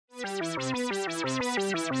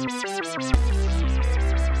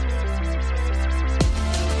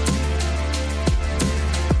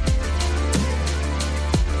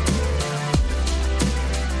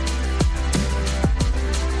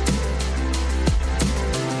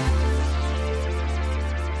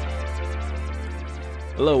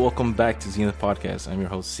Hello, welcome back to Zenith Podcast. I'm your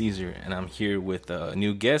host Caesar, and I'm here with a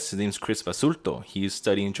new guest. His name's Chris Basulto. He is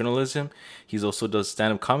studying journalism. He's also does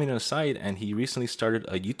stand-up comedy on the side, and he recently started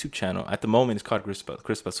a YouTube channel. At the moment, it's called Chris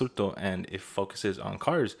Basulto, and it focuses on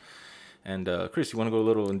cars. And Chris, you want to go a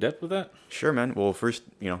little in depth with that? Sure, man. Well, first,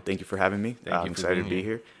 thank you for having me. I'm excited to be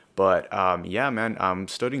here. But yeah, man, I'm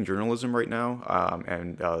studying journalism right now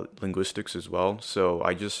and linguistics as well. So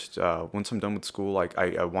I just, once I'm done with school, like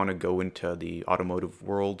I want to go into the automotive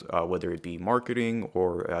world, whether it be marketing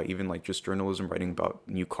or even like just journalism, writing about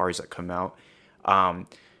new cars that come out.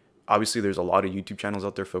 Obviously, there's a lot of YouTube channels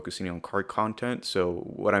out there focusing on car content. So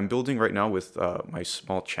what I'm building right now with my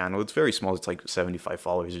small channel, it's very small. It's like 75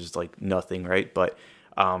 followers. It's like nothing, right? But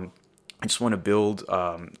I just want to build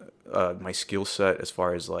my skill set as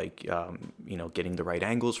far as like getting the right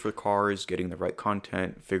angles for cars, getting the right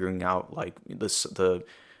content, figuring out like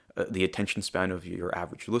the attention span of your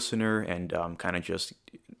average listener, and kind of just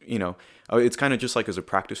it's kind of just like as a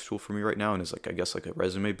practice tool for me right now, and as like I guess like a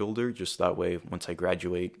resume builder. Just that way, once I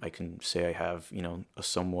graduate, I can say I have a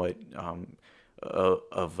somewhat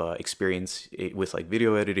of experience with like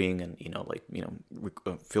video editing and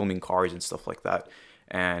filming cars and stuff like that,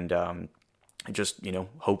 and just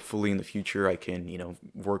hopefully in the future I can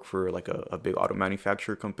work for like a big auto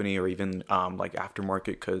manufacturer company, or even like aftermarket,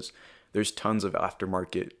 because there's tons of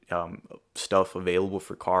aftermarket stuff available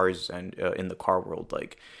for cars and in the car world.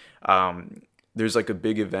 Like there's like a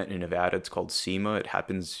big event in Nevada. It's called SEMA. It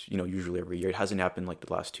happens usually every year. It hasn't happened like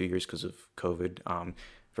the last 2 years because of COVID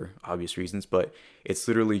for obvious reasons, but it's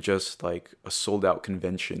literally just like a sold out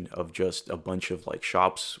convention of just a bunch of like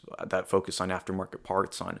shops that focus on aftermarket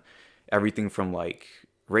parts, on everything from like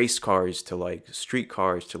race cars to like street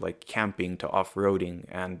cars to like camping to off-roading,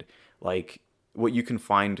 and like what you can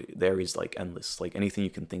find there is like endless. Like anything you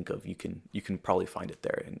can think of, you can probably find it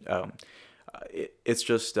there. And it's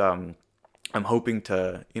just I'm hoping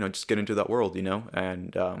to just get into that world,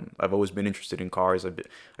 and I've always been interested in cars. I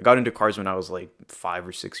got into cars when I was like 5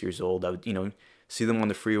 or 6 years old. I would see them on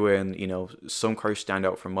the freeway, and some cars stand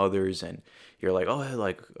out from others, and you're like, oh,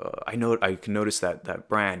 like I can notice that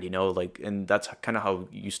brand, like, and that's kind of how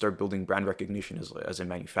you start building brand recognition as a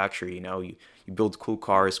manufacturer. You build cool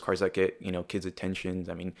cars that get kids' attention.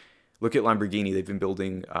 I mean, look at Lamborghini. They've been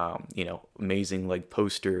building amazing like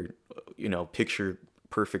poster picture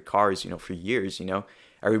perfect cars for years.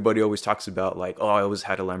 Everybody always talks about like, oh, I always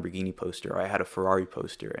had a Lamborghini poster, or I had a Ferrari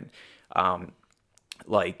poster, and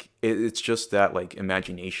like it's just that like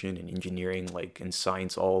imagination and engineering like and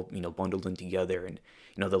science all bundled in together, and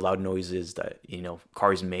the loud noises that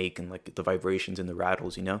cars make, and like the vibrations and the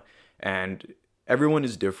rattles, and everyone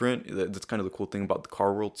is different. That's kind of the cool thing about the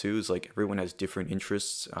car world too, is like everyone has different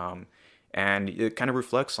interests, and it kind of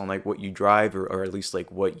reflects on like what you drive, or at least like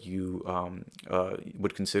what you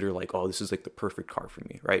would consider like, oh, this is like the perfect car for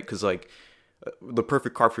me, right? Because like the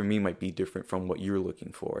perfect car for me might be different from what you're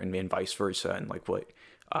looking for, and vice versa, and like what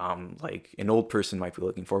like an old person might be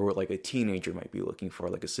looking for, what like a teenager might be looking for,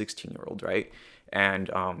 like a 16-year-old, right?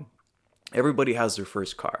 And everybody has their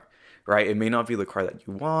first car, right? It may not be the car that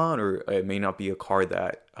you want, or it may not be a car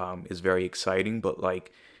that is very exciting, but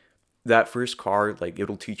like that first car, like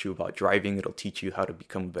it'll teach you about driving. It'll teach you how to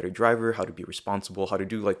become a better driver, how to be responsible, how to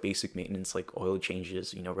do like basic maintenance, like oil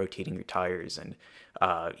changes, rotating your tires, and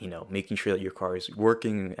making sure that your car is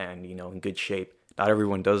working and in good shape. Not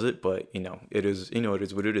everyone does it, but it is it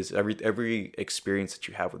is what it is. Every experience that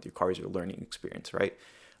you have with your car is a learning experience, right?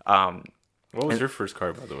 What was your first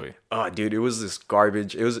car, by the way? Oh, dude, it was this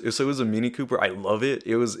garbage. It was a Mini Cooper. I love it.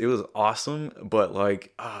 It was awesome, but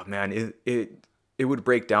like, oh man, it would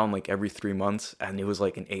break down like every 3 months, and it was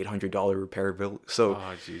like an $800 repair bill. So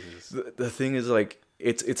oh, Jesus. The thing is, like,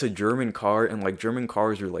 it's a German car, and like German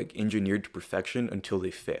cars are like engineered to perfection until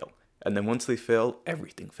they fail. And then once they fail,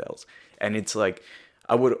 everything fails. And it's like,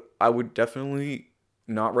 I would definitely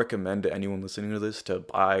not recommend to anyone listening to this to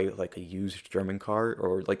buy like a used German car,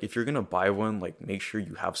 or like if you're going to buy one, like make sure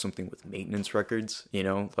you have something with maintenance records,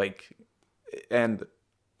 like, and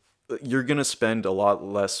you're going to spend a lot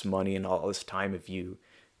less money and all this time if you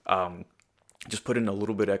just put in a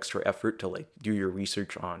little bit extra effort to like do your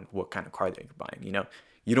research on what kind of car that you're buying.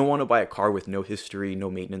 You don't want to buy a car with no history, no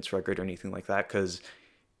maintenance record or anything like that, because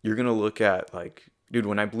you're going to look at like, dude,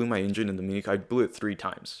 when I blew my engine in the Mini, I blew it 3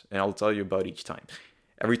 times, and I'll tell you about each time.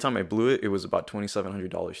 Every time I blew it, it was about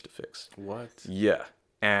 $2,700 to fix. What? Yeah.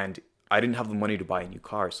 And I didn't have the money to buy a new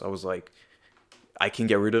car. So I was like, I can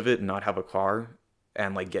get rid of it and not have a car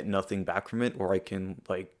and like get nothing back from it, or I can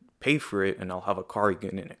like pay for it and I'll have a car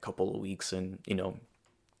again in a couple of weeks, and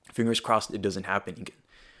fingers crossed it doesn't happen again.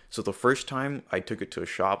 So the first time I took it to a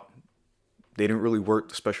shop, they didn't really work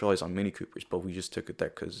to specialize on Mini Coopers, but we just took it there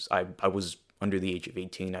because I was under the age of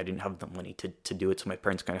 18. I didn't have the money to do it, so my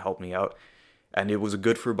parents kind of helped me out. And it was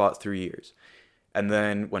good for about 3 years. And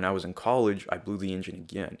then when I was in college, I blew the engine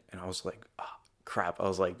again, and I was like, oh, crap. I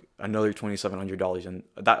was like, another $2,700. And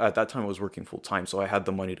at that time I was working full time, so I had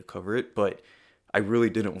the money to cover it, but I really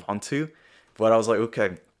didn't want to. But I was like,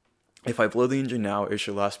 okay, if I blow the engine now, it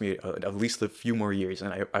should last me at least a few more years,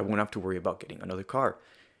 and I won't have to worry about getting another car.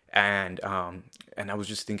 And I was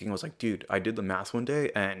just thinking, I was like, dude, I did the math one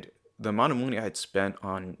day, and the amount of money I had spent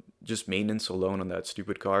on just maintenance alone on that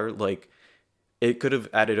stupid car, like, it could have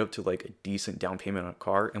added up to like a decent down payment on a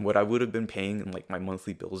car, and what I would have been paying in like my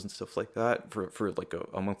monthly bills and stuff like that for like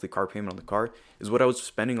a monthly car payment on the car is what I was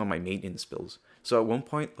spending on my maintenance bills. So at one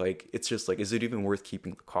point, like, it's just like, is it even worth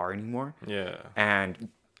keeping the car anymore? Yeah. And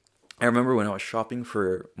I remember when I was shopping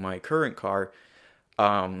for my current car,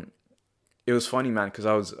 it was funny, man,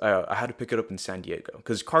 because I had to pick it up in San Diego.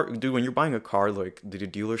 Because dude, when you're buying a car, like, the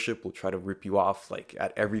dealership will try to rip you off like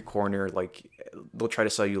at every corner. Like, they'll try to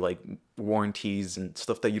sell you like warranties and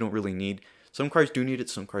stuff that you don't really need. Some cars do need it,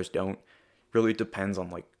 some cars don't. Really depends on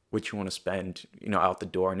like what you want to spend, out the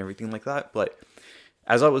door and everything like that. But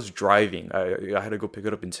as I was driving, I had to go pick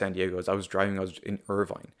it up in San Diego. As I was driving, I was in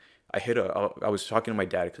Irvine. I was talking to my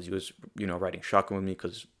dad because he was, riding shotgun with me,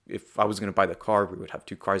 because if I was going to buy the car, we would have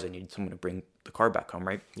two cars. I needed someone to bring the car back home,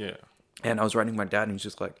 right? Yeah. And I was riding with my dad, and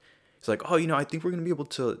he's like, oh, I think we're going to be able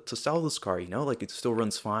to sell this car, like, it still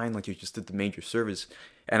runs fine. Like, you just did the major service.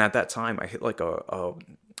 And at that time, I hit like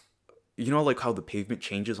like how the pavement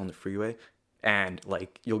changes on the freeway, and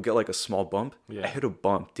like, you'll get like a small bump. Yeah. I hit a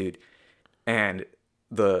bump, dude. And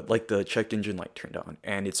the check engine light turned on,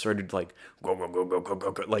 and it started like go go go go go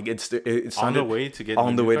go go, like it sounded on the way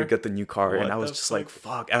to get the new car. What, and I was just like,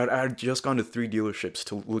 fuck. I had just gone to 3 dealerships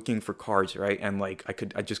to looking for cars, right? And like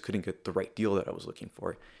I just couldn't get the right deal that I was looking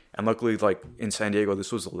for. And luckily, like, in San Diego,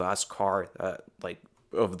 this was the last car that, like,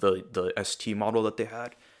 of the ST model that they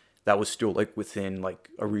had that was still like within like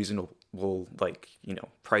a reasonable, like,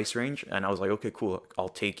 price range. And I was like, okay, cool, I'll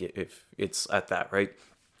take it if it's at that, right?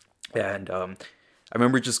 And I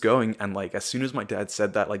remember just going, and like, as soon as my dad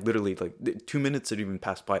said that, like, literally like 2 minutes had even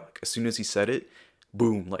passed by, like, as soon as he said it,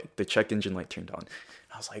 boom, like, the check engine light turned on. And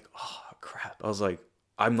I was like, oh crap. I was like,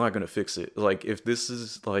 I'm not gonna fix it. Like, if this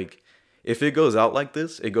is like, if it goes out like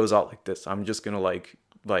this, it goes out like this. I'm just gonna like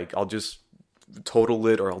I'll just total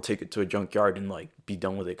it, or I'll take it to a junkyard and like be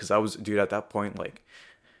done with it. Because I was, dude, at that point, like,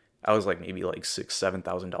 I was like maybe like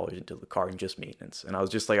 $6,000-$7,000 into the car and just maintenance, and I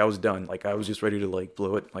was just like, I was done. Like, I was just ready to like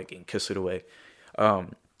blow it, like, and kiss it away.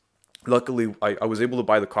 Luckily, I was able to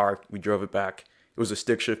buy the car. We drove it back. It was a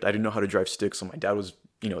stick shift. I didn't know how to drive stick, so my dad was,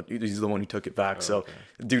 he's the one who took it back. Oh, so, okay.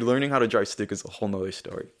 Dude, learning how to drive stick is a whole nother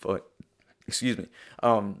story. But, excuse me.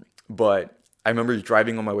 But I remember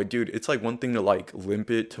driving on my way. Dude, it's like one thing to like limp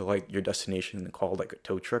it to like your destination and call like a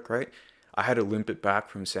tow truck, right? I had to limp it back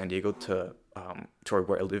from San Diego to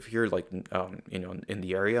where I live here, like, in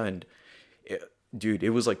the area. And dude,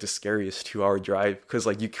 it was like the scariest 2-hour drive, because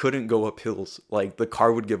like you couldn't go up hills. Like, the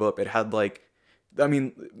car would give up. It had like, I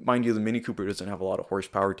mean, mind you, the Mini Cooper doesn't have a lot of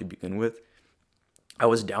horsepower to begin with. I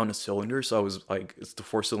was down a cylinder, so I was like, it's the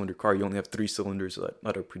 4-cylinder car. You only have 3 cylinders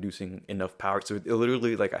that are producing enough power. So it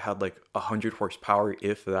literally, like, I had like 100 horsepower,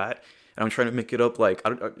 if that. And I'm trying to make it up. Like,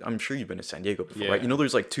 I'm sure you've been to San Diego before, Yeah. right?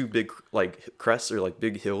 There's like 2 big like crests, or like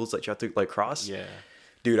big hills that you have to like cross. Yeah.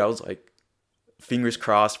 Dude, I was like, fingers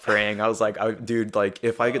crossed, praying. I was like, dude, like,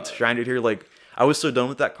 if I get stranded here, like, I was so done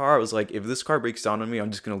with that car. I was like, if this car breaks down on me, I'm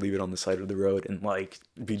just gonna leave it on the side of the road and like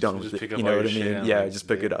be done with it. You know what I mean? Yeah, just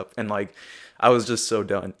pick it up. And like, I was just so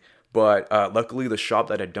done. But luckily, the shop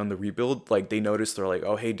that had done the rebuild, like, they noticed. They're like,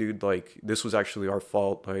 oh, hey, dude, like, this was actually our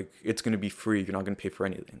fault. Like, it's gonna be free. You're not gonna pay for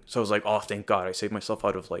anything. So I was like, oh, thank God. I saved myself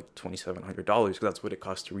out of like $2,700, because that's what it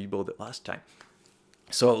cost to rebuild it last time.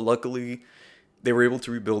 So luckily, they were able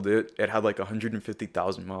to rebuild it. It had like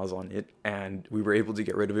 150,000 miles on it, and we were able to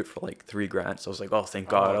get rid of it for like $3,000. So I was like, oh, thank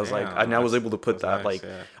God. I was like, and I was able to put that, nice, like,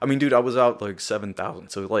 yeah. I mean, dude, I was out like 7,000.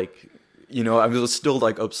 So like, I was still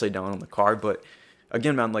like upside down on the car. But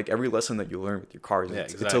again, man, like, every lesson that you learn with your cars,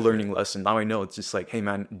 it's a learning lesson. Now I know. It's just like, hey,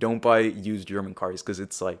 man, don't buy used German cars, because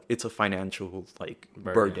it's like, it's a financial like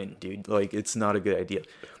burden, dude. Like, it's not a good idea.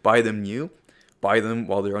 Buy them new. Buy them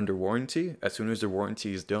while they're under warranty. As soon as their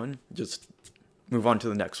warranty is done, just move on to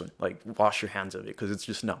the next one. Like, wash your hands of it because it's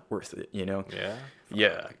just not worth it, you know?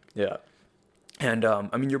 Yeah. Yeah. And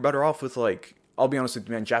I mean, you're better off with like, I'll be honest with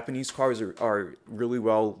you, man. Japanese cars are really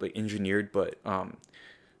well like engineered, but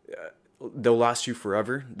they'll last you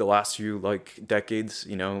forever. They'll last you like decades.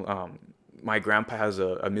 You know, my grandpa has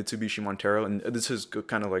a Mitsubishi Montero, and this is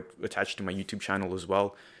kind of like attached to my YouTube channel as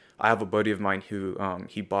well. I have a buddy of mine who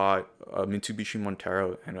he bought a Mitsubishi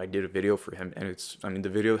Montero, and I did a video for him, and the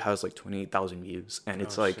video has like 28,000 views, and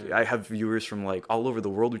it's shit. I have viewers from like all over the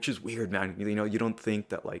world, which is weird, man. You know, you don't think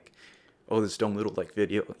that like, oh, this dumb little like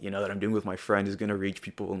video, you know, that I'm doing with my friend is gonna reach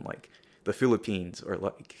people in like the Philippines or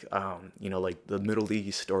like you know, like the Middle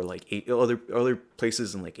East or like other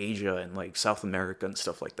places in like Asia and like South America and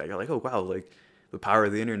stuff like that. You're like, oh wow, like the power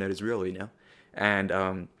of the internet is real, you know.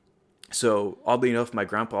 And so oddly enough, my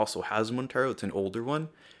grandpa also has a Montero. It's an older one,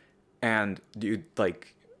 and dude,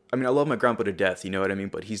 like, I mean, I love my grandpa to death, you know what I mean,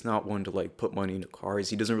 but he's not one to like put money into cars.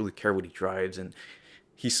 He doesn't really care what he drives, and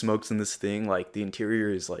he smokes in this thing. Like, the interior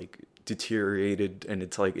is like deteriorated, and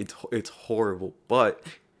it's like it's horrible, but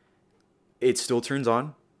it still turns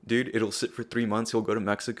on, dude. It'll sit for 3 months. He'll go to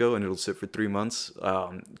Mexico and it'll sit for 3 months,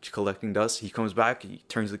 collecting dust. He comes back, he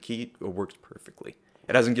turns the key, it works perfectly.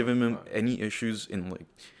 It hasn't given him any issues in like,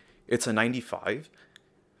 it's a 95,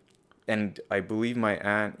 and I believe my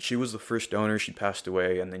aunt, she was the first owner. She passed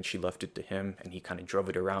away, and then she left it to him, and he kind of drove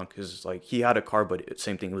it around because like he had a car, but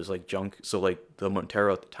same thing, it was like junk. So like the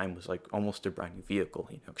Montero at the time was like almost a brand new vehicle.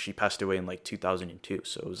 You know, she passed away in like 2002,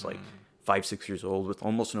 so it was like 5-6 years old with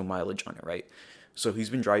almost no mileage on it, right? So he's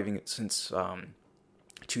been driving it since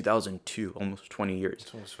 2002, almost 20 years.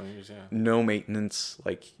 It's almost 20 years, yeah. No maintenance,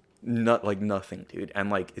 like not like nothing, dude.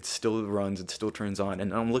 And like it still runs, it still turns on.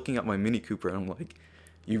 And I'm looking at my Mini Cooper and I'm like,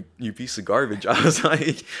 you piece of garbage. I was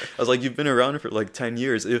like, you've been around for like 10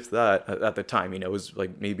 years, if that, at the time. You know, it was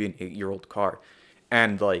like maybe an 8-year-old car.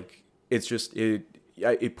 And like, it's just,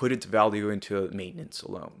 it put its value into maintenance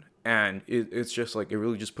alone. And it's just like, it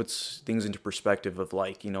really just puts things into perspective of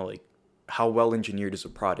like, you know, like how well engineered is a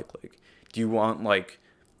product? Like, do you want like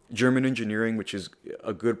German engineering, which is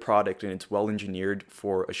a good product and it's well engineered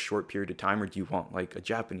for a short period of time, or do you want like a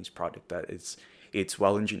Japanese product that it's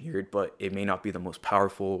well engineered, but it may not be the most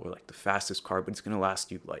powerful or like the fastest car, but it's going to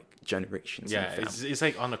last you like generations? Yeah, it's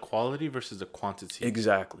like on the quality versus the quantity.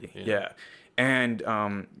 Exactly. Yeah. And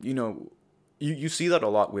you know, you see that a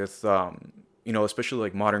lot with you know, especially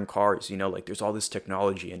like modern cars, you know, like there's all this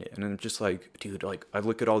technology in it, and I'm just like, dude, like I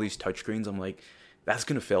look at all these touchscreens, I'm like, that's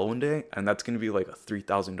gonna fail one day, and that's gonna be like a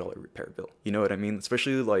 $3,000 repair bill. You know what I mean?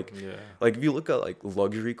 Especially like, like if you look at like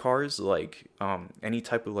luxury cars, like any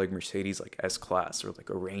type of like Mercedes, like S-Class, or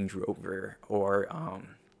like a Range Rover, or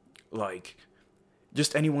like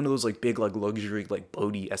just any one of those like big like luxury like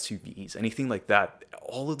Bodhi SUVs, anything like that.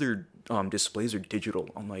 All of their displays are digital.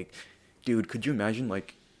 I'm like, dude, could you imagine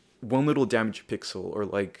like one little damaged pixel or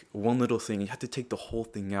like one little thing? You have to take the whole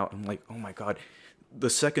thing out. I'm like, oh my god. The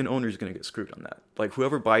second owner is going to get screwed on that. Like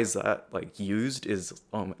whoever buys that like used is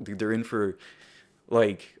they're in for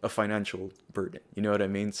like a financial burden. You know what I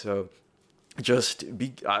mean? So just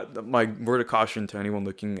be my word of caution to anyone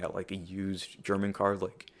looking at like a used German car,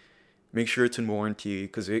 like make sure it's in warranty,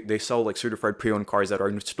 because they sell like certified pre-owned cars that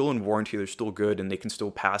are still in warranty. They're still good and they can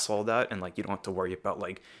still pass all that, and like you don't have to worry about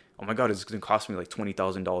like, oh my god, it's going to cost me like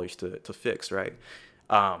 $20,000 to fix, right?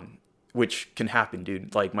 Which can happen,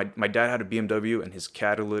 dude. Like my dad had a BMW and his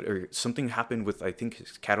catalytic, or something happened with, I think,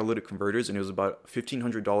 his catalytic converters, and it was about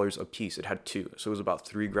 $1,500 a piece. It had two, so it was about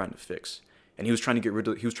 $3,000 to fix. And he was trying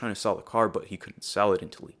to sell the car, but he couldn't sell it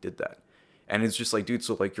until he did that. And it's just like, dude,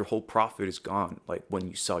 so like your whole profit is gone like when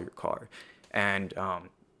you sell your car. And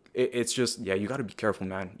it's just, yeah, you got to be careful,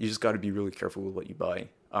 man. You just got to be really careful with what you buy.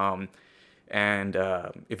 And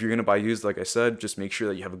if you're going to buy used, like I said, just make sure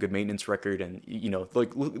that you have a good maintenance record. And, you know,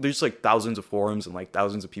 like there's like thousands of forums and like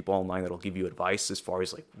thousands of people online that'll give you advice as far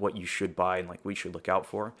as like what you should buy and like what you should look out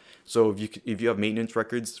for. So if you have maintenance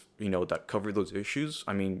records, you know, that cover those issues,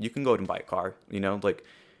 I mean, you can go out and buy a car, you know, like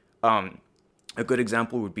a good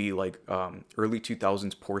example would be like early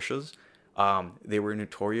 2000s Porsches. They were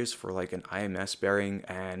notorious for like an IMS bearing,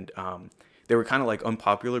 and they were kind of like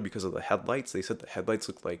unpopular because of the headlights. They said the headlights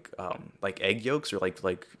looked like egg yolks, or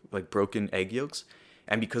like broken egg yolks,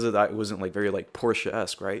 and because of that, it wasn't like very like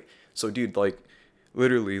Porsche-esque, right? So, dude, like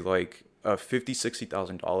literally like a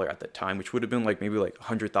 $50,000-$60,000 at the time, which would have been like maybe like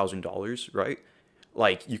 $100,000, right?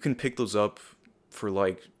 Like you can pick those up for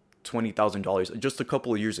like $20,000 just a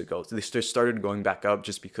couple of years ago. So they just started going back up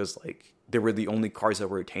just because like they were the only cars that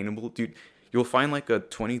were attainable, dude. You'll find like a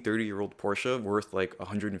 20-30-year-old Porsche worth like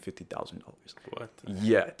 $150,000. What?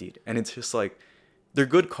 Yeah, dude. And it's just like, they're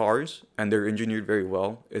good cars and they're engineered very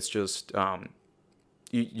well. It's just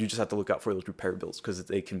you just have to look out for those repair bills because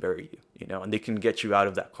they can bury you, you know, and they can get you out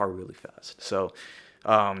of that car really fast. So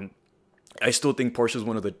I still think Porsche is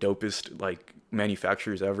one of the dopest like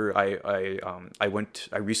manufacturers ever.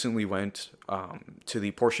 I recently went to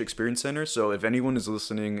the Porsche Experience Center. So if anyone is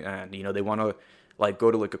listening and you know they want to like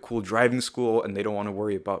go to like a cool driving school and they don't want to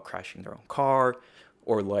worry about crashing their own car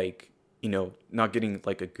or like you know not getting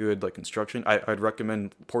like a good like instruction, I'd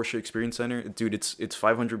recommend Porsche Experience Center. Dude, it's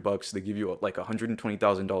 $500. They give you like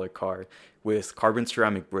 $120,000 car with carbon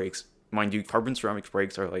ceramic brakes. Mind you, carbon ceramic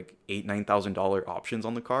brakes are like $9,000 options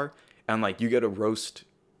on the car, and like you get a roast,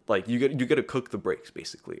 like you get to cook the brakes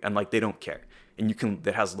basically, and like they don't care. And you can,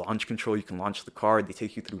 that has launch control. You can launch the car. They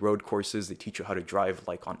take you through road courses. They teach you how to drive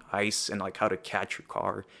like on ice and like how to catch your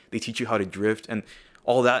car. They teach you how to drift and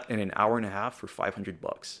all that in an hour and a half for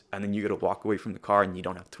 $500. And then you get to walk away from the car and you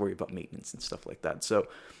don't have to worry about maintenance and stuff like that. So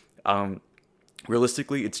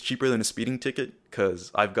realistically, it's cheaper than a speeding ticket because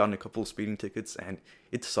I've gotten a couple of speeding tickets and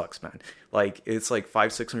it sucks, man. Like it's like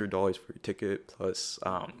 $500-$600 for a ticket plus.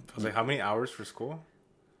 I was like, how many hours for school?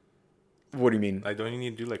 What do you mean? Like, don't you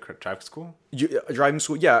need to do like driving school? Driving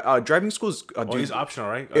school, yeah. Driving school is it's optional,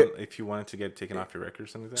 right? If you wanted to get taken off your record or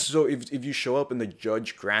something like that. So if you show up and the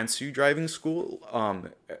judge grants you driving school,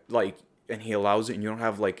 like, and he allows it, and you don't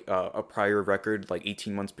have like a prior record like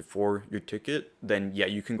 18 months before your ticket, then yeah,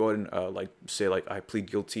 you can go ahead and like say like I plead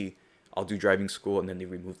guilty, I'll do driving school, and then they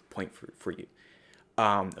remove the point for you.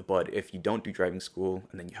 But if you don't do driving school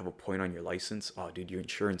and then you have a point on your license, oh dude, your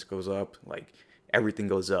insurance goes up, like everything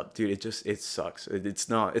goes up, dude. It sucks. It's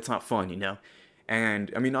not fun, you know.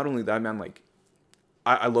 And I mean, not only that, man, like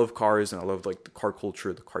I love cars and I love like the car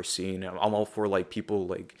culture, the car scene. I'm all for like people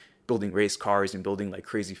like building race cars and building like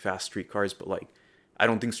crazy fast street cars, but like I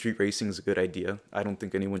don't think street racing is a good idea. I don't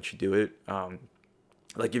think anyone should do it.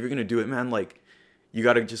 Like if you're gonna do it, man, like you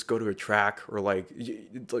gotta just go to a track or like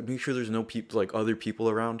make sure there's no people, like other people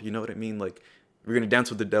around. You know what I mean? Like if you're gonna dance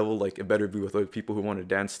with the devil, like it better be with other people who want to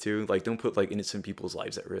dance too. Like don't put like innocent people's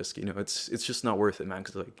lives at risk. You know, it's just not worth it, man.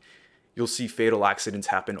 Because like you'll see fatal accidents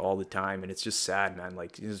happen all the time, and it's just sad, man.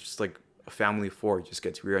 Like it's just like a family of four just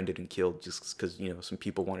gets rear-ended and killed just because you know some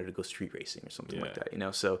people wanted to go street racing or something like that. You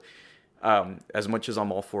know, so as much as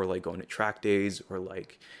I'm all for like going to track days or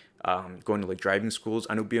like going to like driving schools,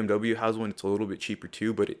 I know BMW has one. It's a little bit cheaper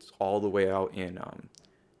too, but it's all the way out in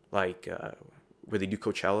where they do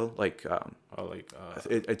Coachella, like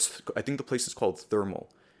it's I think the place is called Thermal.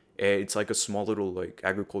 It's like a small little like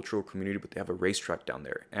agricultural community, but they have a racetrack down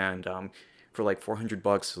there, and for like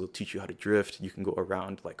 $400, they'll teach you how to drift. You can go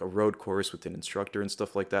around like a road course with an instructor and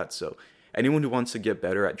stuff like that. So anyone who wants to get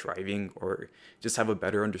better at driving or just have a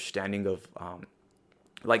better understanding of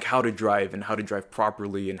like how to drive and how to drive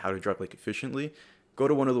properly and how to drive like efficiently, go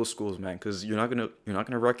to one of those schools, man, because you're not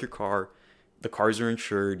gonna wreck your car. The cars are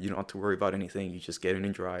insured. You don't have to worry about anything. You just get in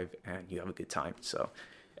and drive, and you have a good time. So,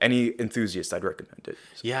 any enthusiast, I'd recommend it.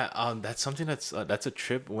 So. Yeah, that's something that's a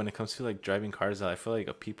trip when it comes to like driving cars. That I feel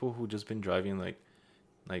like people who just been driving like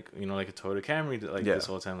you know like a Toyota Camry this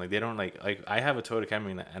whole time, like they don't like I have a Toyota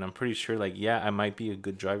Camry and I'm pretty sure like I might be a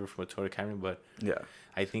good driver from a Toyota Camry, but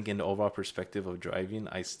I think in the overall perspective of driving,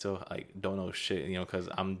 I still like don't know shit, you know, because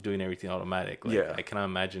I'm doing everything automatic. Like I cannot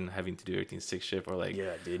imagine having to do everything stick shift or like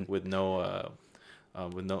with no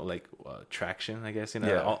like traction, I guess, you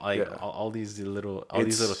know. All these little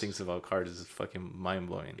things about cars is fucking mind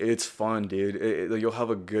blowing. It's fun, dude. You'll have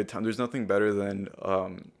a good time. There's nothing better than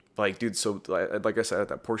like, dude. So like I said, at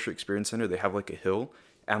that Porsche Experience Center, they have like a hill,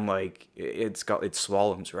 and like it's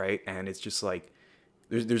slaloms, right? And it's just like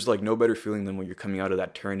there's like no better feeling than when you're coming out of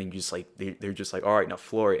that turn and you just like they're just like, all right, now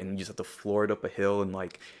floor it, and you just have to floor it up a hill. And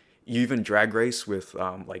like you even drag race with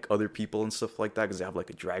like other people and stuff like that because they have like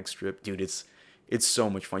a drag strip, dude. It's so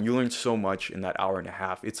much fun. You learn so much in that hour and a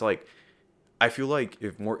half. It's like, I feel like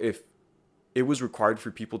if it was required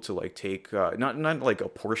for people to like take not like a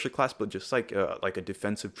Porsche class, but just like a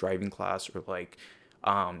defensive driving class or like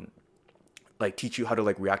teach you how to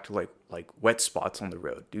like react to like wet spots on the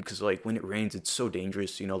road, dude. Because like when it rains, it's so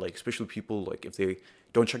dangerous, you know. Like especially people like if they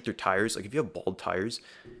don't check their tires, like if you have bald tires,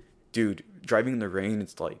 dude, driving in the rain,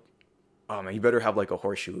 it's like, oh man, you better have like a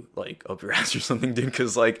horseshoe like up your ass or something, dude,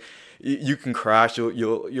 because like you can crash,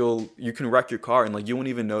 you can wreck your car, and like you won't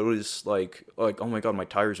even notice like oh my god, my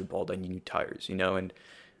tires are bald, I need new tires, you know. And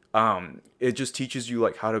it just teaches you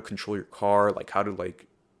like how to control your car, like how to like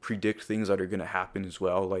predict things that are gonna happen as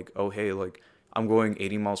well. Like, oh hey, like I'm going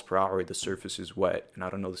 80 miles per hour, the surface is wet, and I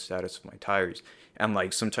don't know the status of my tires. And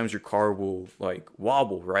like sometimes your car will like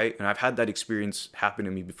wobble, right? And I've had that experience happen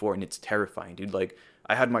to me before, and it's terrifying, dude. Like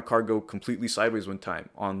I had my car go completely sideways one time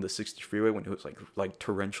on the 60 freeway when it was like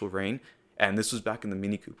torrential rain. And this was back in the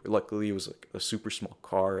Mini Cooper. Luckily, it was like a super small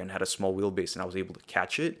car and had a small wheelbase, and I was able to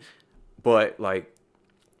catch it. But like,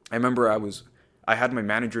 I remember I had my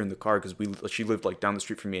manager in the car because she lived like down the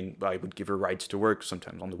street from me, and I would give her rides to work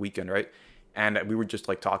sometimes on the weekend, right? And we were just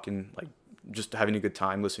like talking, like just having a good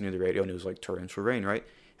time, listening to the radio, and it was like torrential rain, right?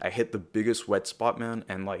 I hit the biggest wet spot, man,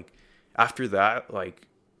 and like after that, like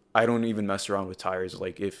I don't even mess around with tires.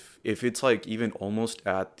 Like if it's like even almost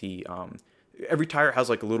at the every tire has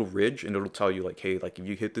like a little ridge, and it'll tell you like, hey, like if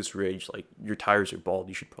you hit this ridge, like your tires are bald,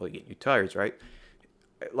 you should probably get new tires, right?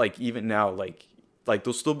 Like even now, like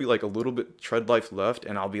there'll still be like a little bit tread life left,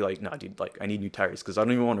 and I'll be like, nah, dude, like I need new tires because I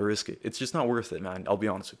don't even want to risk it. It's just not worth it, man. I'll be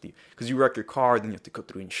honest with you, because you wreck your car, then you have to go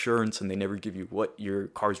through insurance, and they never give you what your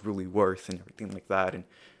car's really worth and everything like that. And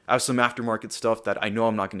I have some aftermarket stuff that I know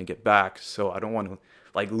I'm not going to get back, so I don't want to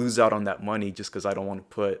like lose out on that money just because I don't want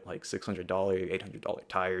to put like $600, $800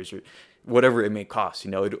 tires or whatever it may cost.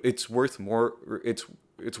 You know, it's worth more.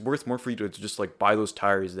 It's worth more for you to just like buy those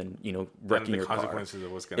tires than, you know, wrecking your car. The consequences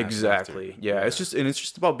of what's going to happen. Exactly. Yeah. It's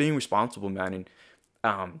just about being responsible, man. And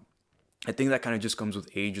I think that kind of just comes with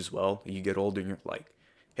age as well. You get older and you're like,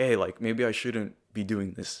 hey, like maybe I shouldn't be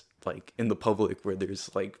doing this like in the public where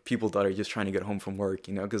there's like people that are just trying to get home from work,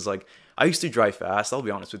 you know? Because like I used to drive fast. I'll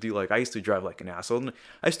be honest with you. Like I used to drive like an asshole, and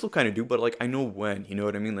I still kind of do, but like I know when, you know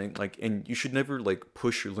what I mean? Like, and you should never like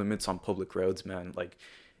push your limits on public roads, man. Like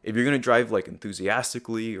if you're gonna drive like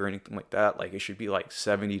enthusiastically or anything like that, like it should be like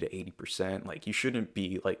 70 to 80%. Like you shouldn't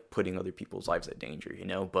be like putting other people's lives at danger, you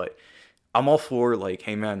know? But I'm all for like,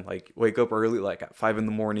 hey man, like wake up early, like at 5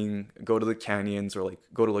 a.m, go to the canyons, or like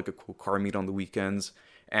go to like a cool car meet on the weekends.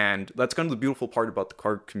 And that's kind of the beautiful part about the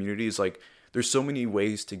car community is like there's so many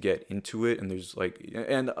ways to get into it, and there's like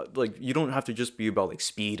like you don't have to just be about like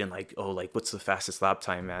speed and like, oh, like what's the fastest lap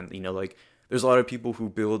time, man, you know? Like there's a lot of people who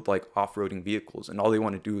build like off-roading vehicles, and all they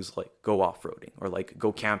want to do is like go off-roading or like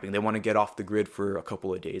go camping. They want to get off the grid for a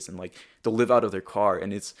couple of days and like they'll live out of their car.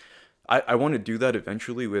 And it's I want to do that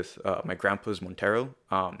eventually with my grandpa's Montero,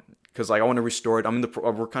 because like I want to restore it.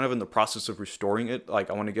 We're kind of in the process of restoring it. Like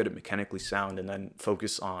I want to get it mechanically sound and then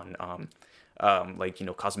focus on like, you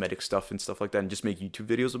know, cosmetic stuff and stuff like that, and just make YouTube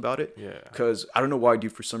videos about it. Yeah. Because I don't know why,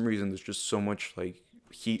 dude. For some reason, there's just so much like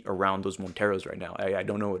heat around those Monteros right now. I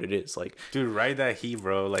don't know what it is. Like, dude, ride that heat,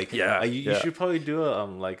 bro. Like, yeah, you should probably do a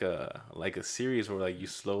like a series where like you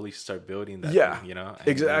slowly start building that. Yeah, thing, you know, and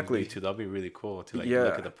exactly. That'll be really cool to like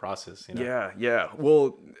look at the process. You know? Yeah.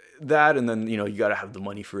 Well, that, and then, you know, you got to have the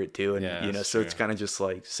money for it too, and you know, so true. It's kind of just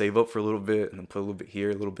like save up for a little bit and then put a little bit here,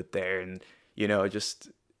 a little bit there, and you know, just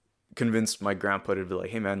convinced my grandpa to be like,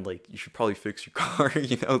 hey man, like you should probably fix your car.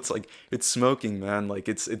 You know, it's like it's smoking, man. Like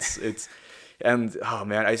it's. And oh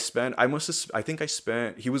man, I think I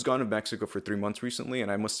spent, he was gone to Mexico for 3 months recently,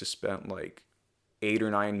 and I must have spent like 8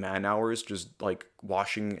 or 9 man hours just like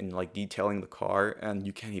washing and like detailing the car, and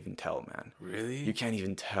you can't even tell, man. Really? You can't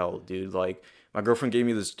even tell, dude. Like my girlfriend gave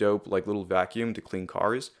me this dope like little vacuum to clean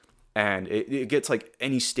cars, and it gets like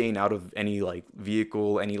any stain out of any like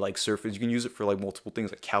vehicle, any like surface. You can use it for like multiple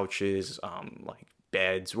things like couches, like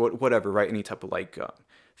beds, whatever, right? Any type of like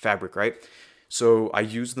fabric, right? So I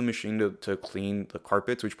used the machine to clean the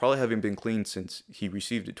carpets, which probably haven't been cleaned since he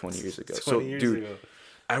received it 20 years ago. 20 years ago.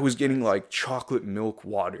 I was getting like chocolate milk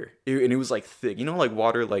water, and it was like thick. You know, like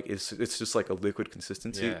water, like it's just like a liquid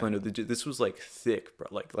consistency. Yeah. But no, this was like thick, bro.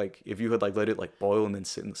 Like if you had like let it like boil and then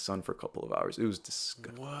sit in the sun for a couple of hours, it was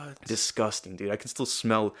disgusting, dude. I can still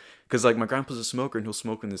smell, because like my grandpa's a smoker and he'll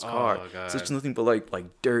smoke in his car. So it's nothing but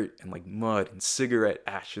like dirt and like mud and cigarette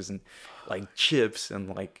ashes and like chips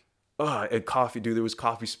and like. And coffee, dude. There was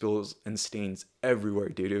coffee spills and stains everywhere,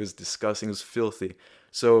 dude. It was disgusting. It was filthy.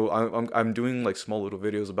 So I'm doing like small little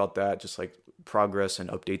videos about that, just like progress and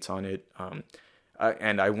updates on it.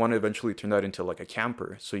 And I want to eventually turn that into like a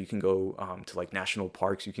camper, so you can go to like national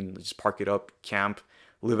parks. You can just park it up, camp,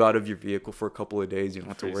 live out of your vehicle for a couple of days. You don't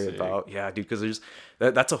have to worry about dude. Because there's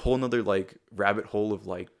that's a whole nother like rabbit hole of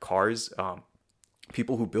like cars.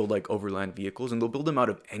 People who build like overland vehicles, and they'll build them out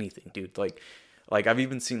of anything, dude. Like I've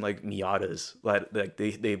even seen like Miatas that like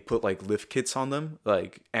they put like lift kits on them,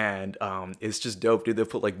 like, and it's just dope, dude. They'll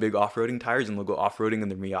put like big off-roading tires and they'll go off-roading in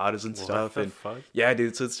their Miatas and stuff. And fuck? Yeah,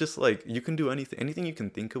 dude. So it's just like you can do anything you can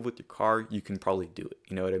think of with your car, you can probably do it.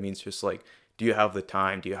 You know what I mean? It's just like, do you have the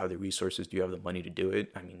time? Do you have the resources? Do you have the money to do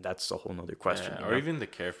it? I mean, that's a whole nother question. Yeah, or even the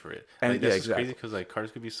care for it. And like, that's exactly. Crazy because like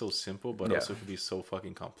cars could be so simple, but also could be so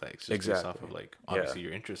fucking complex. Just based off of like obviously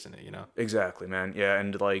your interest in it, you know? Exactly, man. Yeah,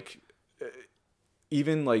 and like.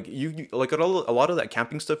 even like you like a lot of that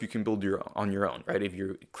camping stuff you can build on your own, right? If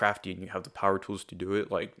you're crafty and you have the power tools to do it,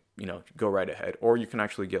 like, you know, go right ahead. Or you can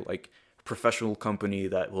actually get like a professional company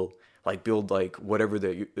that will like build like whatever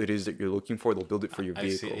it is that you're looking for. They'll build it for your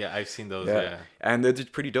vehicle. I've seen those. Yeah, Yeah. and it's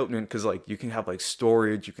pretty dope, man. Because like you can have like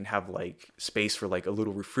storage, you can have like space for like a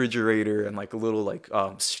little refrigerator and like a little like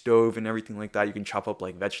stove and everything like that. You can chop up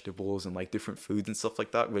like vegetables and like different foods and stuff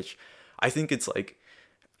like that. Which I think it's like,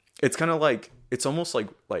 it's kind of like, it's almost like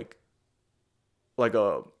a, I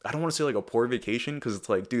don't want to say like a poor vacation, because it's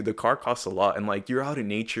like, dude, the car costs a lot, and like you're out in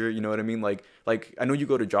nature, you know what I mean? Like I know you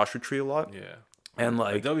go to Joshua Tree a lot. Yeah. And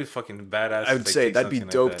like that'd be fucking badass. I would say that'd be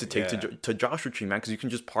dope like to take to Joshua Tree, man, because you can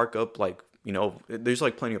just park up like, you know, there's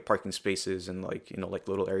like plenty of parking spaces and like, you know, like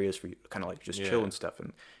little areas for you to kind of like just chill and stuff.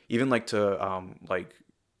 And even like to like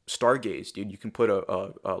stargaze, dude, you can put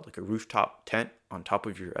a like a rooftop tent on top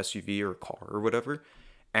of your SUV or car or whatever,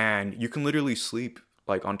 and you can literally sleep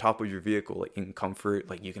like on top of your vehicle, like in comfort.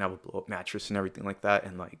 Like you can have a blow up mattress and everything like that,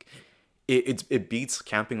 and like it beats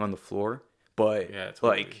camping on the floor, but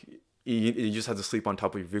like you just have to sleep on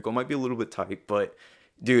top of your vehicle. It might be a little bit tight, but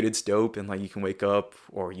dude, it's dope. And like you can wake up,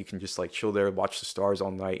 or you can just like chill there, watch the stars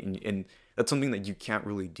all night, and that's something that you can't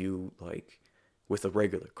really do like with a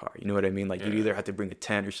regular car. You know what I mean? Like you either have to bring a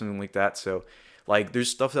tent or something like that. So like there's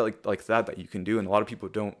stuff that like that you can do, and a lot of people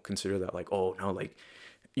don't consider that. Like, oh no, like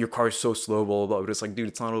your car is so slow, blah, blah, blah. But it's like, dude,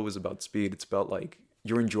 it's not always about speed. It's about like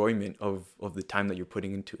your enjoyment of the time that you're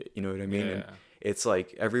putting into it. You know what I mean? And it's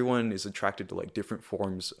like everyone is attracted to like different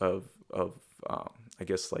forms of I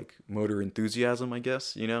guess like motor enthusiasm, I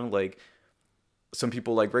guess, you know, like some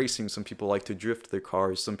people like racing, some people like to drift their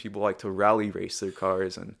cars, some people like to rally race their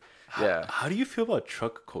cars. And how do you feel about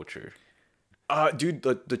truck culture? Dude,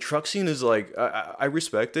 the truck scene is like, I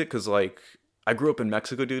respect it, because like I grew up in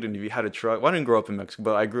Mexico, dude, and if you had a truck, well, I didn't grow up in Mexico,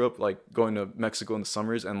 but I grew up like going to Mexico in the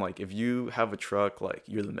summers, and like if you have a truck, like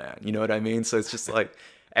you're the man, you know what I mean? So it's just like,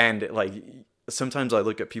 and like sometimes I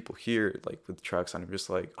look at people here like with trucks, and I'm just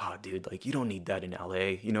like, oh dude, like you don't need that in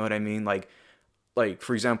LA, you know what I mean? Like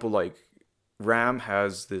for example, like Ram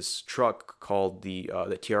has this truck called the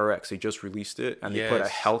TRX. They just released it, and they put a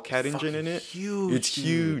Hellcat engine in it. Huge, it's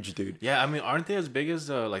huge, dude. Yeah, I mean, aren't they as big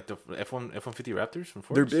as like the F-150 Raptors from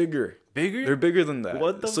Ford? They're bigger. Bigger? They're bigger than that.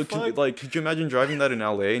 What the fuck? Could you imagine driving that in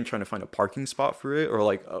LA and trying to find a parking spot for it, or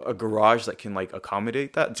like a garage that can like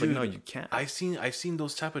accommodate that? It's dude, like, no, you can't. I've seen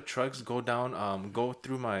those type of trucks go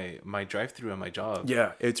through my drive-through at my job.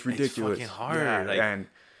 Yeah, it's ridiculous. It's fucking hard. Yeah, like, and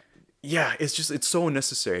yeah, it's so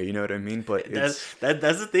unnecessary, you know what I mean? But that's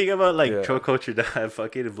the thing about like truck culture that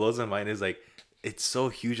fucking blows my mind, is like it's so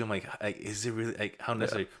huge. I'm like is it really like how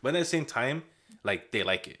necessary? But at the same time, like they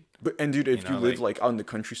like it. But and dude, if you live like out in the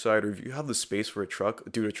countryside, or if you have the space for a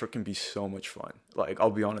truck, dude, a truck can be so much fun. Like I'll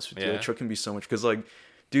be honest with you, a truck can be so much, because like,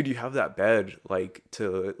 dude, you have that bed like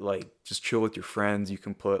to like just chill with your friends. You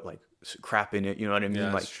can put like crap in it, you know what I mean?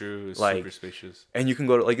 Yeah, like it's true. It's like, super spacious. And you can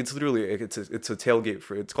go to like, it's literally it's a tailgate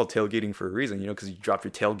for, it's called tailgating for a reason, you know, because you drop your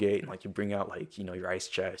tailgate and like you bring out like, you know, your ice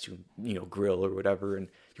chest, you know, grill or whatever, and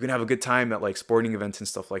you can have a good time at like sporting events and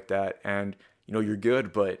stuff like that, and you know you're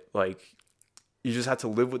good, but like you just have to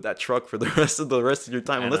live with that truck for the rest of your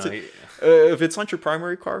time, unless if it's not your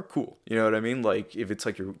primary car, cool, you know what I mean? Like if it's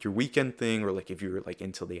like your weekend thing, or like if you're like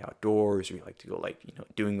into the outdoors, or you like to go like, you know,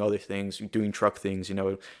 doing other things, doing truck things, you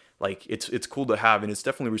know, like it's cool to have, and it's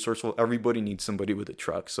definitely resourceful. Everybody needs somebody with a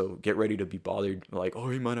truck, so get ready to be bothered. Like, oh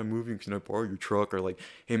hey man, I'm moving, can I borrow your truck? Or like,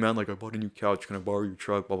 hey man, like I bought a new couch, can I borrow your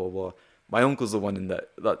truck? Blah blah blah. My uncle's the one in that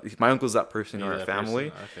my uncle's that person in our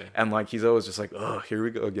family, and like he's always just like, oh, here we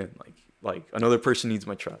go again. Like another person needs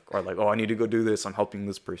my truck, or like, oh, I need to go do this, I'm helping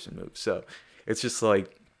this person move. So it's just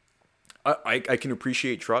like I can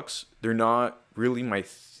appreciate trucks. They're not really my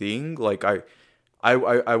thing. Like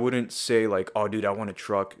I wouldn't say like, oh dude, I want a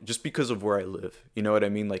truck just because of where I live. You know what I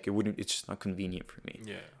mean? Like it's just not convenient for me.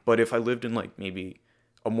 Yeah. But if I lived in like maybe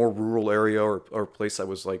a more rural area, or a place that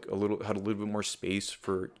was like had a little bit more space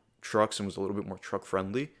for trucks and was a little bit more truck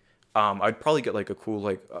friendly, I'd probably get like a cool,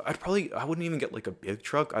 like I wouldn't even get like a big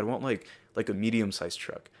truck. I'd want like a medium sized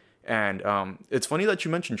truck. And it's funny that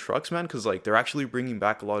you mentioned trucks, man, because like they're actually bringing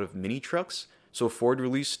back a lot of mini trucks. So Ford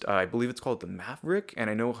released, I believe it's called the Maverick, and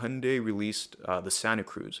I know Hyundai released the Santa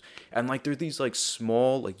Cruz. And like they're these like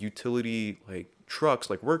small like utility like trucks,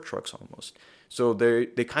 like work trucks almost. So they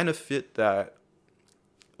kind of fit that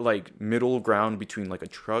like middle ground between like a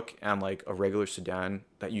truck and like a regular sedan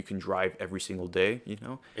that you can drive every single day, you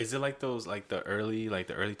know? Is it like those like the early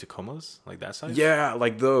Tacomas, like that size? Yeah,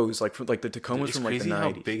 like those, like from like the Tacomas It's from like the crazy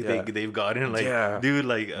how 90s. big Yeah. they've gotten. Like, Yeah. dude,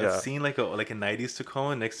 like Yeah. seeing like a 90s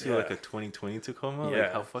Tacoma next to Yeah. like a 2020 Tacoma, Yeah.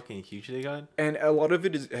 like how fucking huge they got. And a lot of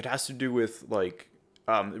it has to do with like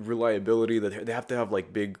reliability, that they have to have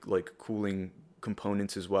like big like cooling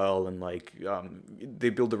components as well, and like they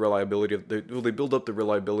build the reliability of they build up the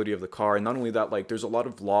reliability of the car. And not only that, like there's a lot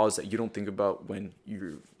of laws that you don't think about when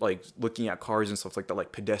you're like looking at cars and stuff like that,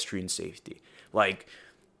 like pedestrian safety. Like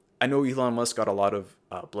I know Elon Musk got a lot of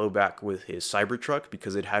blowback with his Cybertruck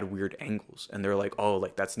because it had weird angles, and they're like, oh,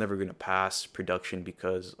 like that's never gonna pass production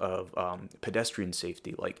because of pedestrian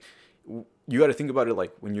safety. Like you got to think about it,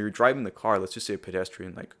 like when you're driving the car, let's just say a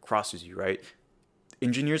pedestrian like crosses you, right?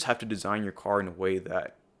 Engineers have to design your car in a way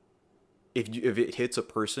that if it hits a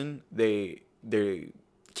person, they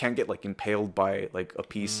can't get like impaled by like a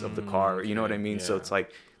piece of the car. You know what I mean? Yeah. So it's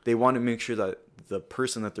like they want to make sure that the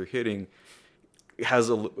person that they're hitting has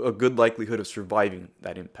a good likelihood of surviving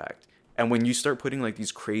that impact. And when you start putting like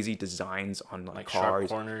these crazy designs on like cars,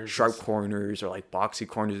 sharp corners or like boxy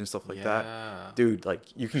corners and stuff like that, dude, like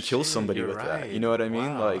you can kill somebody with that. You know what I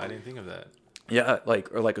mean? Wow, like I didn't think of that. Yeah,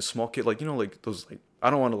 like, or like a small kid, like, you know, like those, like, I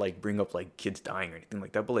don't want to like bring up like kids dying or anything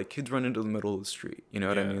like that, but like kids run into the middle of the street. You know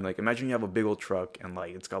what I mean? Like imagine you have a big old truck and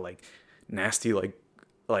like it's got like nasty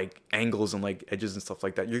like angles and like edges and stuff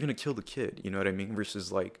like that. You're gonna kill the kid. You know what I mean?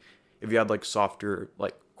 Versus like if you had like softer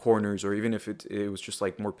like corners, or even if it was just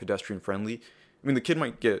like more pedestrian friendly, I mean the kid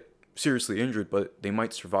might get seriously injured, but they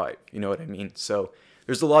might survive. You know what I mean? So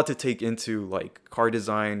there's a lot to take into like car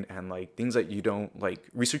design and like things that you don't like,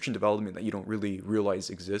 research and development that you don't really realize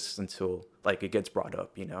exists until like it gets brought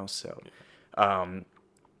up, you know? So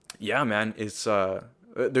yeah, man, it's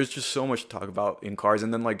there's just so much to talk about in cars.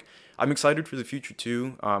 And then like I'm excited for the future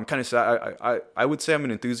too. I'm kind of sad. I would say I'm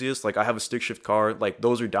an enthusiast. Like I have a stick shift car. Like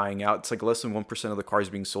those are dying out. It's like less than 1% of the cars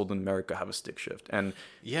being sold in America have a stick shift. And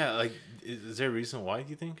yeah, like is there a reason why, do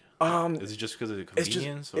you think? Is it just because of the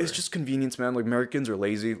convenience? It's just convenience, man. Like Americans are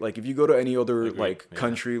lazy. Like if you go to any other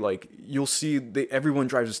country, like you'll see everyone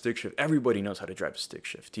drives a stick shift. Everybody knows how to drive a stick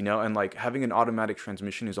shift, you know. And like having an automatic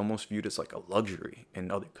transmission is almost viewed as like a luxury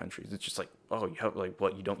in other countries. It's just like, oh, you have like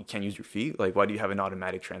what, you can't use your feet. Like why do you have an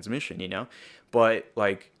automatic transmission, you know? But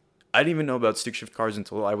like I didn't even know about stick shift cars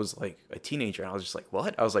until I was like a teenager, and I was just like,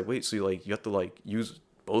 what? I was like, wait, so you have to like use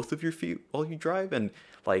both of your feet while you drive, and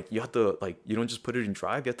like you have to like, you don't just put it in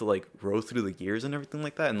drive, you have to like row through the gears and everything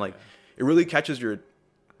like that, and like it really catches your.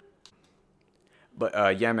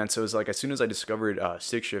 But yeah, man, so it's like as soon as I discovered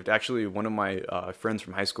stick shift, actually one of my friends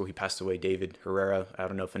from high school, he passed away, David Herrera. I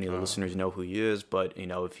don't know if any of the listeners know who he is, but you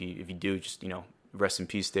know, if you do, just, you know, rest in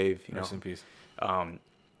peace, Dave. You rest know, in peace.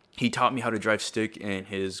 He taught me how to drive stick in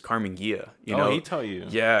his Karmann Ghia. You know, he taught you.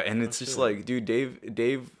 Yeah, and it's just like, dude,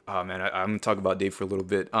 Dave. Oh man, I'm gonna talk about Dave for a little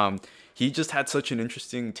bit. He just had such an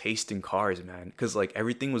interesting taste in cars, man, because like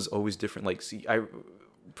everything was always different. Like, see,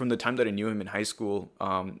 from the time that I knew him in high school,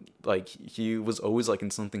 like he was always like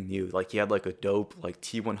in something new. Like he had like a dope like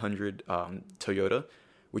T100 Toyota,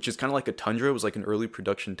 which is kind of like a Tundra. It was like an early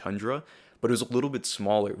production Tundra, but it was a little bit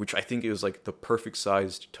smaller, which I think it was like the perfect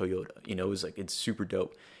sized Toyota. You know, it was like, it's super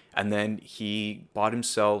dope. And then he bought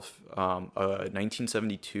himself a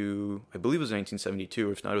 1972, I believe it was 1972,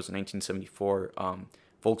 or if not, it was a 1974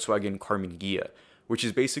 Volkswagen Karmann Ghia, which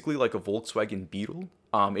is basically like a Volkswagen Beetle.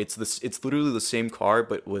 It's literally the same car,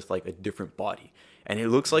 but with like a different body. And it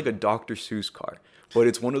looks like a Dr. Seuss car. But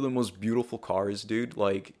it's one of the most beautiful cars, dude.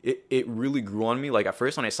 Like, it really grew on me. Like, at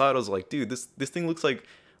first when I saw it, I was like, dude, this thing looks like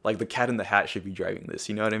the Cat in the Hat should be driving this.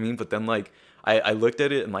 You know what I mean? But then, like, I looked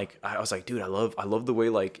at it and, like, I was like, dude, I love the way,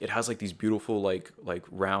 like, it has, like, these beautiful, like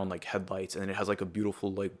round, like, headlights. And then it has, like, a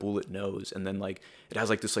beautiful, like, bullet nose. And then, like, it has,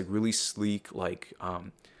 like, this, like, really sleek, like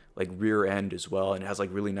rear end as well. And it has,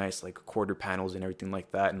 like, really nice, like, quarter panels and everything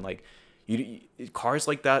like that. And, like, cars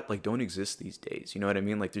like that like don't exist these days, you know what I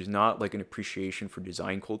mean? Like there's not like an appreciation for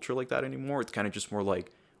design culture like that anymore. It's kind of just more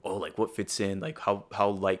like, oh, like what fits in, like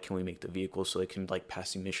how light can we make the vehicle so it can like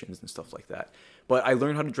pass emissions and stuff like that. But I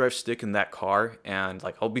learned how to drive stick in that car, and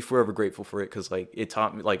like I'll be forever grateful for it, because like it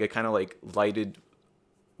taught me, like it kind of like lighted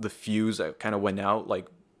the fuse that kind of went out like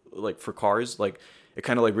for cars. Like it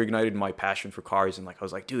kind of like reignited my passion for cars, and like I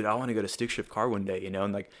was like, dude, I want to get a stick shift car one day, you know?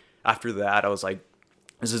 And like after that I was like,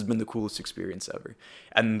 this has been the coolest experience ever.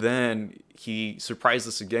 And then he surprised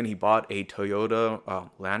us again. He bought a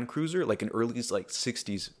Toyota Land Cruiser, like an early like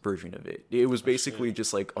 60s version of it. It was basically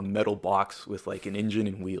just like a metal box with like an engine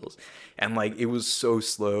and wheels. And like it was so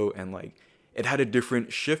slow, and like it had a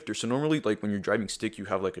different shifter. So normally, like when you're driving stick, you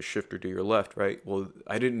have like a shifter to your left, right? Well,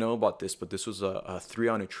 I didn't know about this, but this was a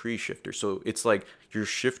 3-on-a-tree shifter. So it's like your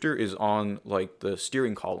shifter is on like the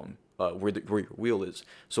steering column, where your wheel is.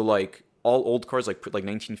 So like all old cars, like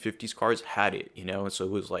 1950s cars, had it, you know. And so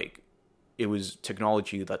it was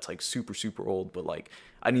technology that's like super super old, but like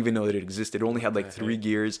I didn't even know that it existed. It only had like 3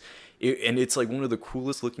 gears, and it's like one of the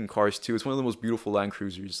coolest looking cars too. It's one of the most beautiful Land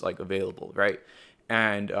Cruisers like available, right?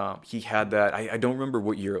 And he had that. I don't remember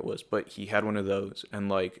what year it was, but he had one of those. And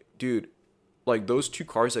like, dude, like those 2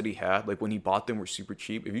 cars that he had, like when he bought them, were super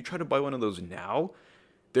cheap. If you try to buy one of those now,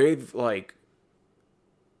 they've like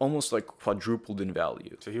almost like quadrupled in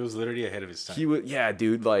value. So he was literally ahead of his time. He was, yeah,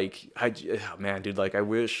 dude. Like, oh, man, dude. Like, I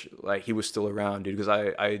wish like he was still around, dude,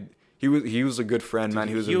 because he was a good friend, man.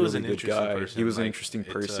 He was a really good guy. Person. He was an like, interesting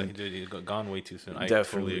person. He got gone way too soon. I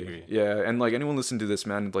Definitely totally agree. Yeah, and like anyone listen to this,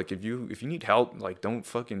 man, like if you need help, like don't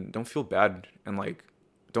feel bad, and like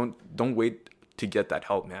don't wait to get that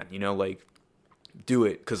help, man. You know, like do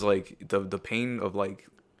it, because like the pain of like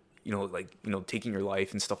taking your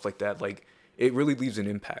life and stuff like that, like it really leaves an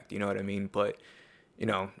impact. You know what I mean? But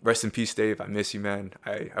rest in peace, Dave. I miss you, man.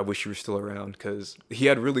 I wish you were still around, because he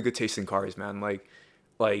had really good taste in cars, man.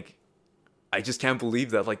 Like I just can't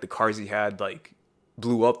believe that like the cars he had like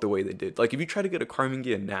blew up the way they did. Like if you try to get a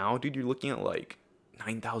Carmingia now, dude, you're looking at like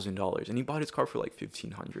 $9,000, and he bought his car for like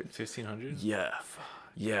 $1,500. $1,500? Yeah.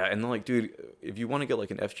 Yeah, and like, dude, if you want to get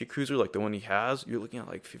like an FJ Cruiser like the one he has, you're looking at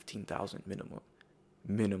like 15,000 minimum,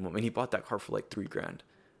 and he bought that car for like $3,000.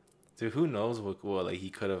 Dude, who knows what like he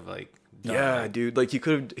could have like done. Yeah, dude, like he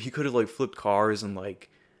could have like flipped cars, and like,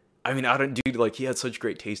 I mean, dude, like he had such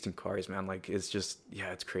great taste in cars, man. Like it's just,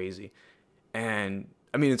 yeah, it's crazy. And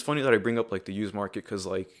I mean, it's funny that I bring up like the used market, because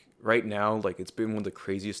like right now, like it's been one of the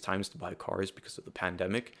craziest times to buy cars because of the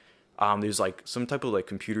pandemic. There's like some type of like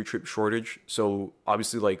computer chip shortage, so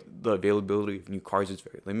obviously like the availability of new cars is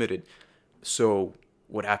very limited. So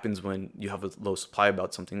what happens when you have a low supply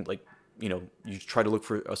about something, like you try to look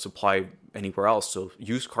for a supply anywhere else. So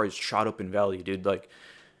used cars shot up in value, dude. Like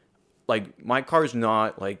my car is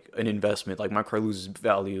not like an investment. Like my car loses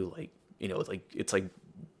value, like like it's like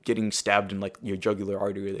getting stabbed in like your jugular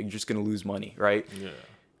artery. Like you're just gonna lose money, right? Yeah.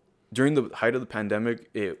 During the height of the pandemic,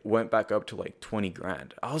 it went back up to like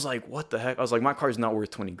 $20,000. I was like, what the heck? I was like, my car's not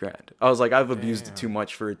worth $20,000. I was like, I've abused it too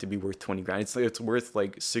much for it to be worth $20,000. It's worth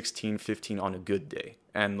like 16, 15 on a good day.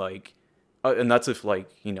 And like, and that's if like,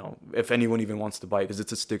 if anyone even wants to buy it, because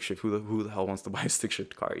it's a stick shift. Who the hell wants to buy a stick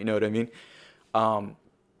shift car? You know what I mean?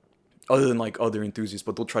 Other than like other enthusiasts,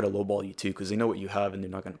 but they'll try to lowball you too, because they know what you have and they're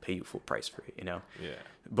not going to pay you full price for it, Yeah.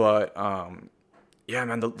 But, yeah,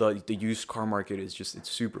 man, the used car market is just, it's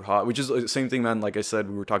super hot, which is the same thing, man. Like I said,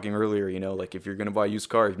 we were talking earlier, like if you're going to buy used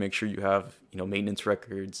cars, make sure you have, maintenance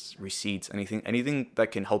records, receipts, anything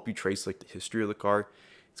that can help you trace like the history of the car.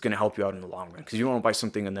 It's going to help you out in the long run, because you don't want to buy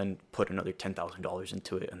something and then put another $10,000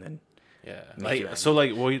 into it and then. Yeah. Like, so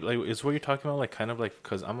like is what you're talking about, like kind of like,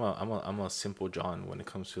 because I'm a simple John when it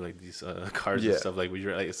comes to like these cars and stuff. Like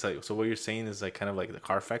you're like, it's like, so what you're saying is like kind of like the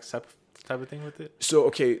Carfax type of thing with it. So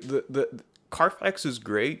okay, the Carfax is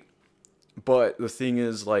great, but the thing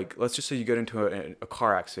is, like, let's just say you get into a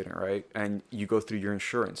car accident, right? And you go through your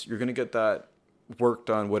insurance. You're going to get that worked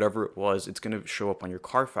on, whatever it was. It's going to show up on your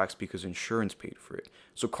Carfax because insurance paid for it.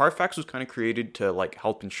 So Carfax was kind of created to, like,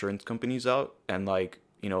 help insurance companies out and, like,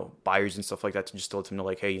 buyers and stuff like that, to just let them know,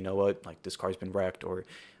 like, hey, you know what? Like, this car's been wrecked, or,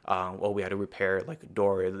 well, we had to repair, like, a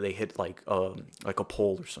door. Or they hit, like a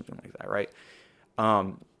pole or something like that, right?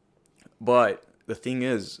 But the thing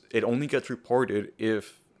is, it only gets reported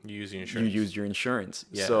if you use your insurance.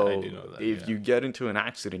 Yeah, so I do know that, if you get into an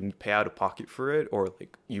accident, you pay out of pocket for it, or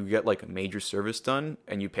like you get like a major service done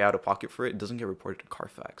and you pay out of pocket for it, it doesn't get reported to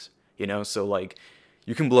Carfax. So like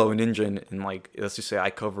you can blow an engine and like, let's just say I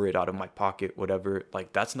cover it out of my pocket, whatever,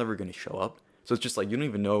 like that's never going to show up. So it's just like you don't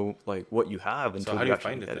even know like what you have until how do you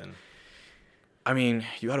find it then? I mean,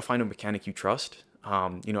 you got to find a mechanic you trust.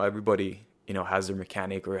 Everybody has their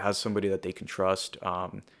mechanic or has somebody that they can trust.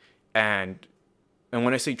 And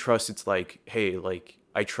when I say trust, it's like, hey, like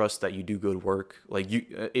I trust that you do good work. Like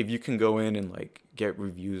if you can go in and like get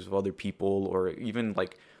reviews of other people, or even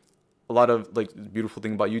like a lot of like the beautiful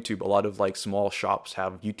thing about YouTube, a lot of like small shops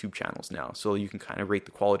have YouTube channels now, so you can kind of rate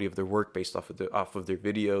the quality of their work based off of their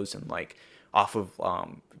videos and like off of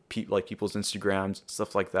people's Instagrams,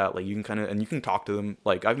 stuff like that. Like you can talk to them.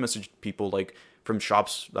 Like I've messaged people like from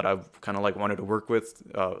shops that I've kind of like wanted to work with,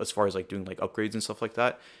 as far as like doing like upgrades and stuff like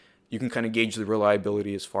that. You can kind of gauge the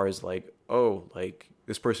reliability as far as like, oh, like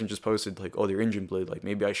this person just posted like, oh, their engine blew, like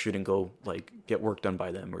maybe I shouldn't go like get work done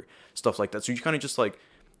by them or stuff like that. So you kind of just like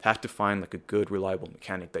have to find like a good, reliable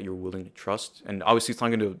mechanic that you're willing to trust. And obviously, it's not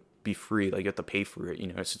going to be free. Like you have to pay for it. You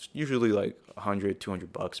know, it's usually like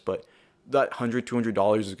 $100-$200, but that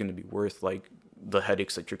 $100-$200 is going to be worth like the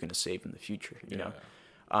headaches that you're going to save in the future. You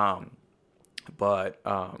know,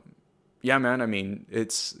 yeah, man. I mean,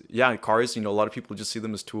 cars. You know, a lot of people just see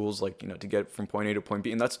them as tools, like, you know, to get from point A to point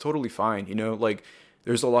B, and that's totally fine. You know, like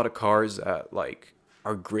there's a lot of cars that like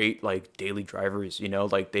are great like daily drivers. You know,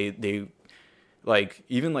 like they like,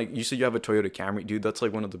 even like you said, you have a Toyota Camry, dude. That's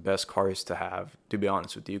like one of the best cars to have, to be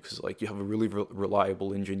honest with you, because like you have a really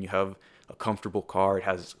reliable engine, you have a comfortable car, it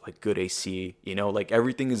has like good AC, you know, like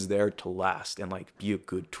everything is there to last and like be a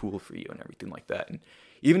good tool for you and everything like that. And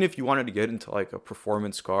even if you wanted to get into like a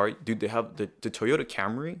performance car, dude, they have the Toyota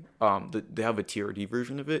Camry. They have a TRD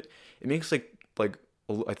version of it. It makes like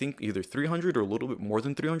I think either 300 or a little bit more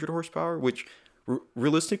than 300 horsepower, which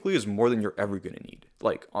realistically is more than you're ever gonna need.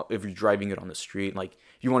 Like if you're driving it on the street, like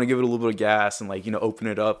you want to give it a little bit of gas and like, you know, open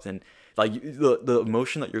it up, then like the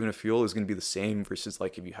emotion that you're gonna feel is gonna be the same versus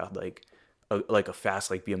like if you had like a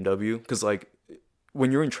fast like BMW, because like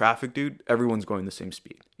when you're in traffic, dude, everyone's going the same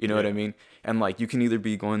speed. You know what I mean? And like you can either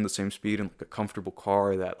be going the same speed in like a comfortable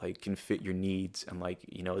car that like can fit your needs and like,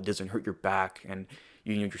 you know, it doesn't hurt your back and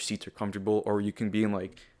you know your seats are comfortable, or you can be in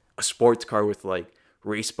like a sports car with like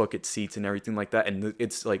race bucket seats and everything like that, and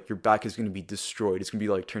it's like your back is going to be destroyed. It's going to be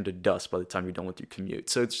like turned to dust by the time you're done with your commute.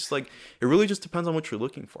 So it's just like, it really just depends on what you're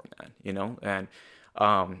looking for, man, you know? And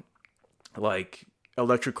like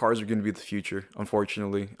electric cars are going to be the future,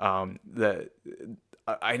 unfortunately. That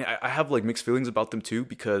I have like mixed feelings about them too,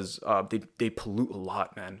 because they pollute a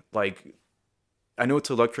lot, man. Like I know it's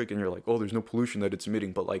electric and you're like, oh, there's no pollution that it's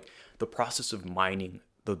emitting, but like the process of mining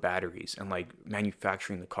the batteries and like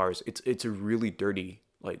manufacturing the cars, it's a really dirty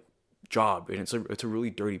like job, and it's a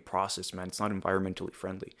really dirty process, man. It's not environmentally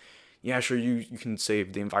friendly. Yeah, sure, you can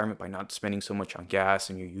save the environment by not spending so much on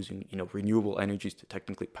gas and you're using, you know, renewable energies to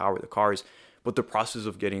technically power the cars, but the process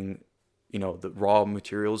of getting, you know, the raw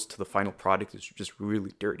materials to the final product is just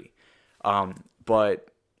really dirty. But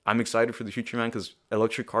I'm excited for the future, man, because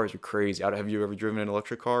electric cars are crazy. Have you ever driven an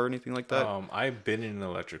electric car or anything like that? I've been in an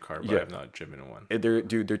electric car, but I've not driven one.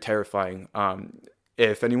 They're terrifying.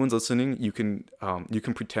 If anyone's listening, you can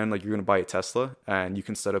pretend like you're gonna buy a Tesla, and you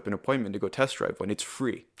can set up an appointment to go test drive one. It's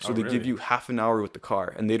free, so they give you half an hour with the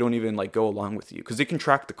car, and they don't even like go along with you because they can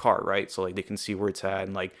track the car, right? So like they can see where it's at,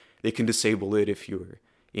 and like they can disable it if you're,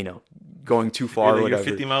 you know, going too far or whatever.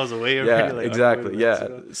 You're 50 miles away. Yeah, like, exactly. Yeah.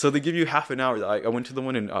 So they give you half an hour. I went to the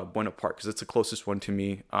one in Buena Park because it's the closest one to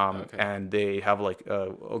me. And they have like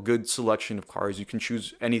a good selection of cars. You can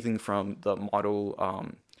choose anything from the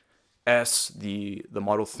Model S, the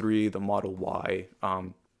Model 3, the Model Y.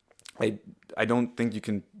 I don't think you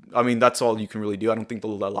can. I mean, that's all you can really do. I don't think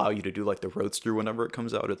they'll allow you to do like the Roadster whenever it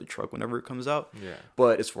comes out, or the truck whenever it comes out. Yeah.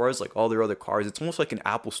 But as far as like all their other cars, it's almost like an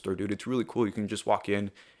Apple store, dude. It's really cool. You can just walk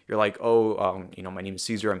in. You're like, oh, you know, my name is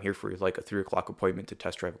Caesar. I'm here for like a 3:00 appointment to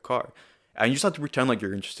test drive a car. And you just have to pretend like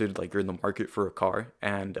you're interested, like you're in the market for a car,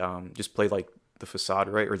 and just play like the facade,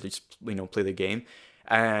 right? Or just, you know, play the game.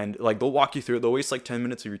 And like they'll walk you through it. They'll waste like 10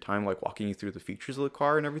 minutes of your time like walking you through the features of the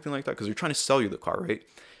car and everything like that, because they're trying to sell you the car, right?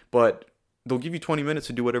 But they'll give you 20 minutes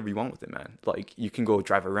to do whatever you want with it, man. Like you can go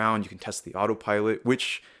drive around, you can test the autopilot,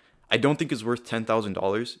 which I don't think is worth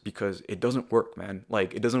 $10,000 because it doesn't work, man.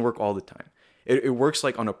 Like it doesn't work all the time. It works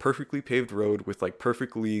like on a perfectly paved road with like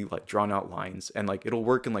perfectly like drawn out lines, and like it'll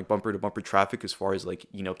work in like bumper to bumper traffic as far as like,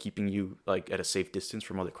 you know, keeping you like at a safe distance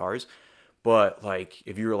from other cars. But like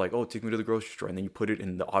if you were like, oh, take me to the grocery store, and then you put it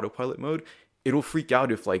in the autopilot mode, it'll freak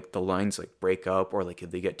out if like the lines like break up, or like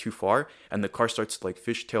if they get too far and the car starts to like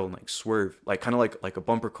fishtail and like swerve, like kind of like a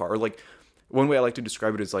bumper car. Or like one way I like to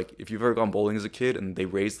describe it is like if you've ever gone bowling as a kid and they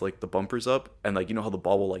raised like the bumpers up, and like, you know how the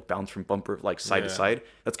ball will like bounce from bumper like side to side.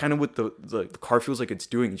 That's kind of what the car feels like it's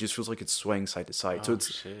doing. It just feels like it's swaying side to side. So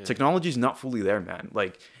it's technology's not fully there, man.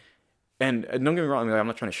 Like, and don't get me wrong, I mean, I'm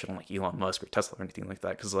not trying to shit on like Elon Musk or Tesla or anything like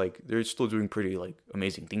that, because like they're still doing pretty like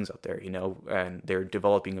amazing things out there, you know, and they're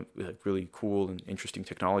developing like really cool and interesting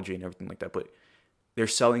technology and everything like that. But they're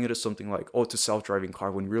selling it as something like, oh, it's a self-driving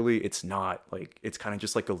car, when really it's not. Like it's kind of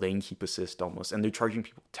just like a lane keep assist almost, and they're charging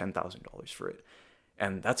people $10,000 for it,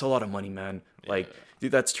 and that's a lot of money, man. Like,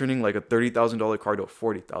 dude, that's turning like a $30,000 car to a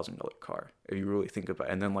 $40,000 car if you really think about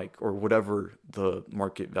it. And then like, or whatever the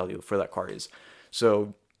market value for that car is.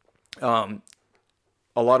 So a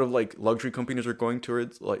lot of like luxury companies are going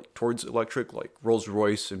towards electric, like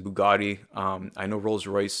Rolls-Royce and Bugatti. I know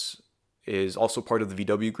Rolls-Royce is also part of the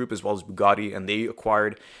VW group as well as Bugatti, and they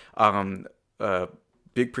acquired a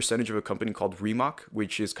big percentage of a company called Rimac,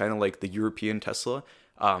 which is kind of like the European Tesla.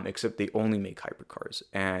 except they only make hypercars.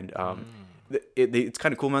 And it's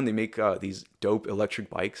kind of cool, man. They make these dope electric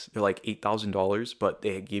bikes. They're like $8,000, but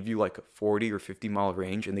they give you like a 40 or 50 mile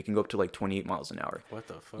range, and they can go up to like 28 miles an hour. What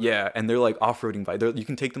the fuck? Yeah, and they're like off-roading bike. You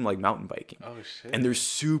can take them like mountain biking. Oh shit. And they're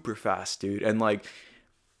super fast, dude. And like,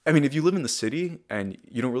 I mean, if you live in the city and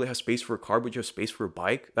you don't really have space for a car, but you have space for a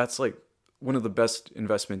bike, that's like one of the best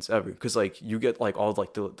investments ever, because like you get like all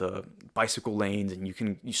like the bicycle lanes, and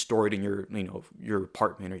you store it in your, you know, your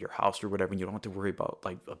apartment or your house or whatever, and you don't have to worry about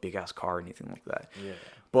like a big ass car or anything like that. Yeah.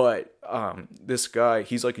 But this guy,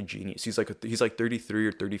 he's like a genius. He's like 33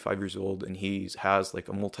 or 35 years old, and has like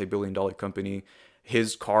a multi-billion-dollar company.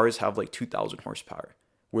 His cars have like 2,000 horsepower,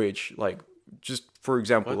 which like, just for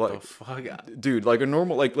example, what like, the fuck? Dude, like a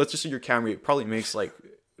normal, like, let's just say your Camry, it probably makes like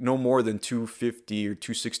no more than 250 or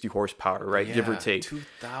 260 horsepower, right? Yeah, Give or take.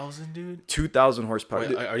 2,000, dude. 2,000 horsepower.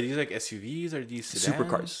 Wait, are these like SUVs? Are these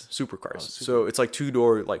sedans? Supercars. Oh, So it's like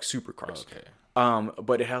two-door like supercars. Oh, okay.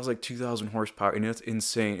 But it has like 2,000 horsepower, and it's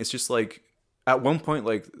insane. It's just like, at one point,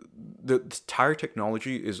 like the tire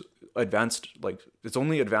technology is advanced, like it's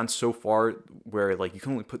only advanced so far where like you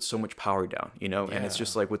can only put so much power down, you know. And it's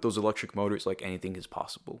just like with those electric motors, like anything is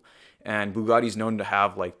possible. And Bugatti's known to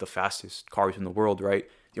have like the fastest cars in the world, right?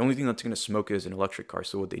 The only thing that's going to smoke is an electric car.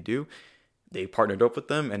 So what they do, they partnered up with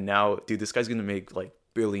them, and now, dude, this guy's going to make like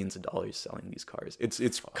billions of dollars selling these cars.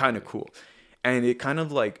 It's kind of cool. And it kind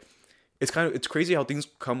of like, it's crazy how things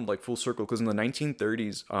come like full circle, because in the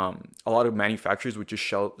 1930s, a lot of manufacturers would just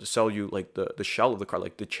sell you like the shell of the car,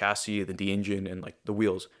 like the chassis, the engine, and like the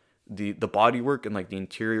wheels. The body work and like the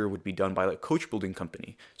interior would be done by like coach building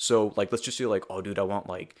company. So like, let's just say like, oh dude, I want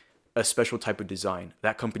like a special type of design.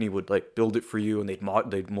 That company would like build it for you, and they'd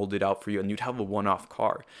mold it out for you, and you'd have a one-off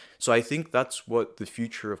car. So I think that's what the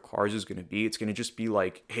future of cars is going to be. It's going to just be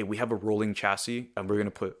like, hey, we have a rolling chassis, and we're going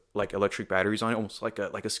to put like electric batteries on it, almost like a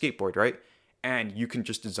skateboard, right? And you can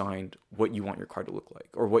just design what you want your car to look like,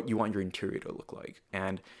 or what you want your interior to look like.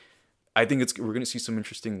 And I think we're going to see some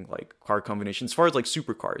interesting like car combinations as far as like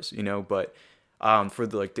supercars, you know. But for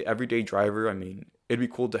the everyday driver, I mean, it'd be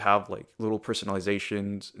cool to have like little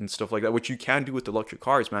personalizations and stuff like that, which you can do with electric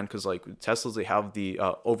cars, man. Because like Teslas, they have the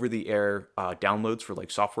over-the-air downloads for like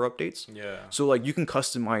software updates. Yeah. So like you can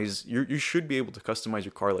customize. You should be able to customize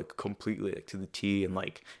your car like completely, like to the T. And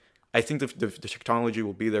like, I think the technology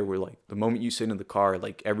will be there where like the moment you sit in the car,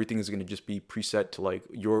 like everything is going to just be preset to like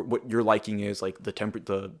what your liking is. Like the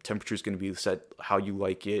temperature is going to be set how you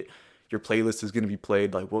like it. Your playlist is going to be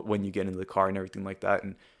played like when you get into the car and everything like that.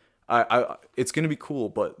 And it's gonna be cool,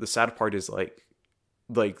 but the sad part is like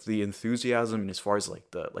the enthusiasm, and as far as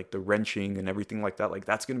like the wrenching and everything like that, like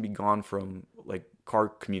that's gonna be gone from like car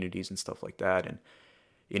communities and stuff like that. And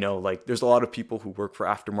you know, like there's a lot of people who work for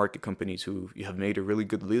aftermarket companies who have made a really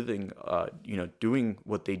good living, you know, doing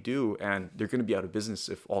what they do, and they're gonna be out of business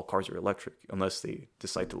if all cars are electric, unless they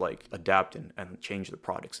decide to like adapt and change the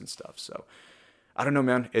products and stuff. So I don't know,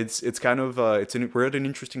 man. It's kind of we're at an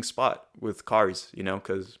interesting spot with cars, you know,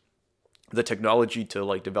 because the technology to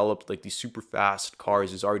like develop like these super fast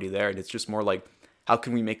cars is already there, and it's just more like, how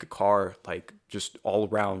can we make a car like just all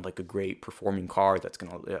around like a great performing car that's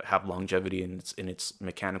gonna have longevity in its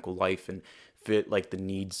mechanical life and fit like the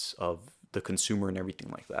needs of the consumer and everything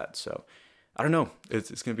like that. So I don't know,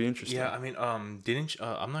 it's gonna be interesting. Yeah, I mean, I'm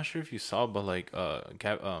not sure if you saw, but like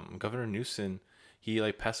Governor Newsom, he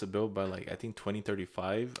like passed a bill by like I think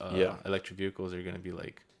 2035. Electric vehicles are gonna be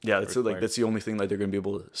like. Yeah, that's the only thing that they're gonna be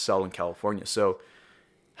able to sell in California. So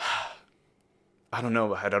I don't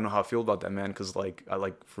know how I feel about that, man. Because like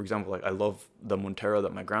for example, like I love the Montero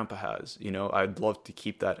that my grandpa has. You know, I'd love to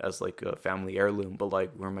keep that as like a family heirloom. But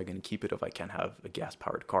like, where am I gonna keep it if I can't have a gas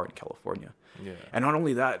powered car in California? Yeah. And not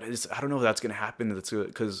only that, I don't know if that's gonna happen. That's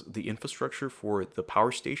because the infrastructure for the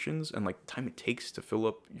power stations and like the time it takes to fill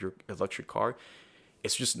up your electric car,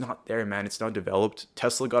 it's just not there, man. It's not developed.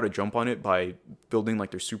 Tesla got a jump on it by building like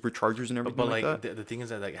their superchargers and everything. But like that. The thing is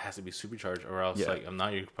that like it has to be supercharged, or else like I'm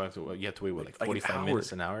not. You have to wait what, like 45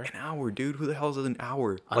 minutes, an hour. An hour, dude. Who the hell is an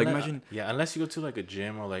hour? Like imagine. Yeah, unless you go to like a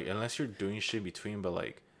gym, or like unless you're doing shit between. But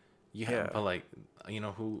like, but like, you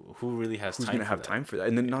know, who really has who's time? Who's gonna have time for that?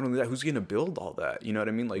 And then not only that, who's gonna build all that? You know what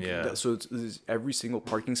I mean? Like, so is every single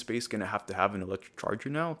parking space gonna have to have an electric charger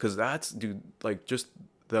now? Because that's, dude, like just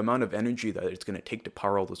the amount of energy that it's going to take to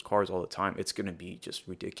power all those cars all the time, it's going to be just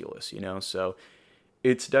ridiculous, you know? So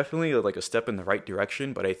it's definitely like a step in the right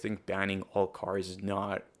direction, but I think banning all cars is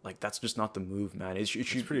not like that's just not the move, man. It should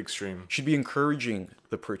It's pretty extreme. Should be encouraging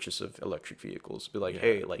the purchase of electric vehicles. Be like,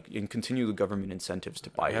 hey, like, and continue the government incentives to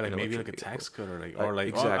buy. Yeah, like maybe like a tax cut or like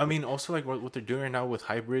exactly. I mean, also like what they're doing right now with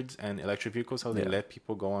hybrids and electric vehicles, how they let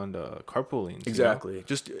people go on the carpooling. Exactly, you know?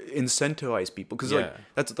 Just incentivize people, because like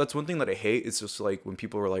that's one thing that I hate. It's just like when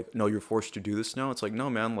people are like, no, you're forced to do this now. It's like, no,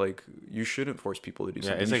 man, like you shouldn't force people to do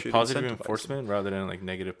something. It's like positive enforcement rather than like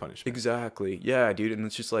negative punishment. Exactly, yeah, dude, and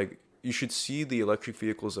it's just like, you should see the electric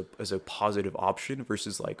vehicles as a positive option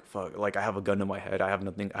versus like, fuck, like I have a gun to my head, I have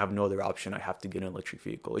no other option, I have to get an electric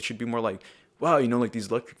vehicle. It should be more like, wow, you know, like these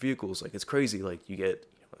electric vehicles, like it's crazy, like you get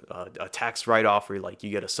a tax write-off, or like you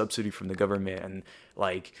get a subsidy from the government, and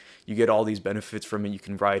like you get all these benefits from it. You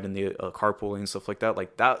can ride in the carpooling and stuff like that.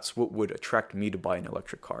 Like that's what would attract me to buy an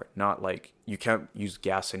electric car, not like you can't use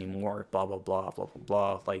gas anymore, blah blah blah blah blah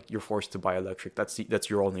blah. Like you're forced to buy electric. That's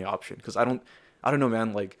your only option. Because I don't know,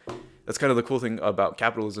 man. Like that's kind of the cool thing about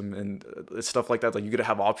capitalism and stuff like that. Like you gotta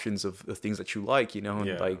have options of the things that you like, you know,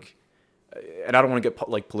 and like, and I don't want to get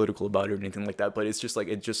like political about it or anything like that, but it's just like,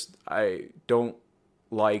 I don't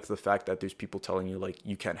like the fact that there's people telling you like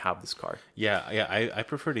you can't have this car. I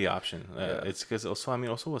prefer the option. It's because also, I mean,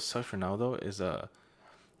 also what sucks for now though is the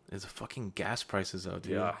fucking gas prices out,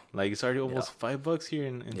 dude. Yeah. Like it's already almost $5 here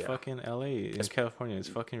in fucking LA, in California. It's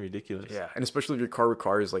fucking ridiculous. Yeah, and especially if your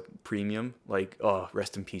car is like premium, like, oh,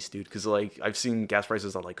 rest in peace, dude. Because like I've seen gas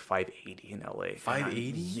prices at like $5.80 in LA.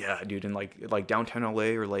 $5.80? Yeah, dude, and like downtown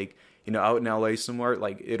LA, or like, you know, out in LA somewhere,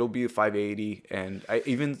 like it'll be $5.80. And I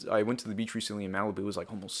went to the beach recently in Malibu. It was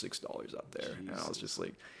like almost $6 out there. Jesus. And I was just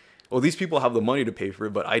like, well, these people have the money to pay for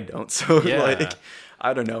it, but I don't. So like,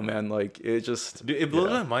 I don't know, man. Like it just, dude, it blows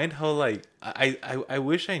my mind how like I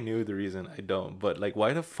wish I knew the reason. I don't, but like,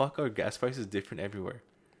 why the fuck are gas prices different everywhere?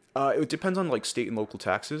 It depends on like state and local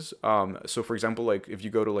taxes. So for example, like if you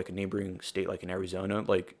go to like a neighboring state, like in Arizona,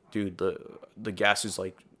 like, dude, the gas is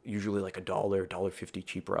like usually like $1.50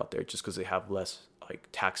 cheaper out there, just because they have less like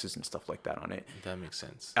taxes and stuff like that on it. That makes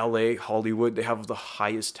sense. LA, Hollywood, they have the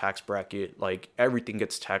highest tax bracket. Like everything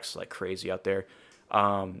gets taxed like crazy out there.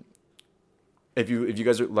 If you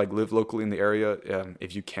guys are, like, live locally in the area,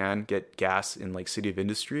 if you can get gas in like City of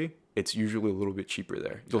Industry, it's usually a little bit cheaper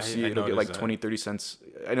there. You'll see it'll get like 20-30 cents.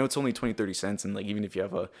 I know it's only 20-30 cents, and like even if you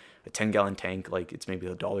have a 10-gallon tank, like it's maybe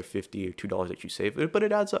 $1.50 or $2 that you save, but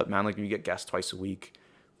it adds up, man. Like if you get gas twice a week,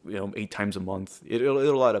 you know, 8 times a month,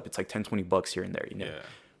 it'll add up. It's like $10-20 here and there, you know. Yeah.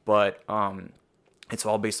 But it's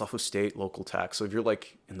all based off of state, local tax. So if you're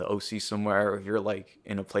like in the OC somewhere, or if you're like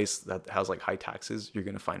in a place that has like high taxes, you're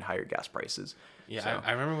gonna find higher gas prices. Yeah, so.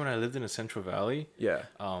 I remember when I lived in the Central Valley. Yeah.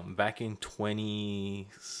 Back in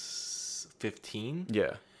 2015.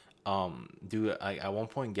 Yeah. Dude, at one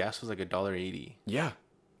point gas was like $1.80. Yeah.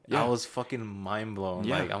 I was fucking mind blown.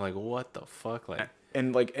 Yeah. Like I'm like, what the fuck, like.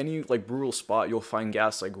 And like any like rural spot, you'll find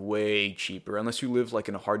gas like way cheaper, unless you live like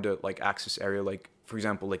in a hard to like access area. Like for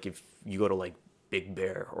example, like if you go to like Big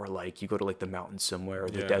Bear, or like you go to like the mountains somewhere, or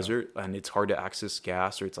the desert, and it's hard to access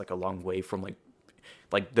gas, or it's like a long way from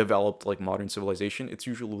like developed like modern civilization, it's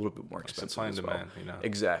usually a little bit more expensive. Supply and demand, you know.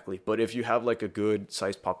 Exactly. But if you have like a good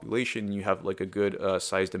sized population, you have like a good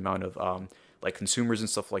sized amount of like consumers and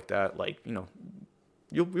stuff like that, like, you know,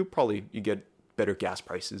 you'll probably get better gas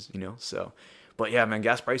prices, you know. So, but yeah, man,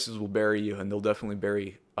 gas prices will bury you, and they'll definitely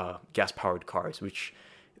bury gas powered cars, which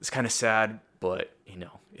is kind of sad, but you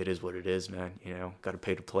know, it is what it is, man. You know, gotta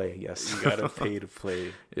pay to play, I guess. You gotta pay to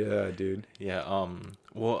play. Yeah, dude. Yeah.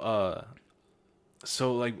 Well,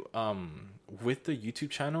 so like, with the YouTube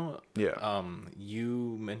channel,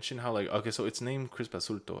 you mentioned how like, okay, so it's named Chris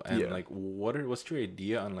Basulto, and like, what's your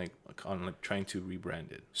idea on like trying to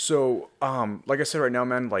rebrand it? So, like I said, right now,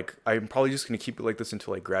 man, like I'm probably just gonna keep it like this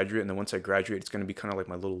until I graduate, and then once I graduate, it's gonna be kind of like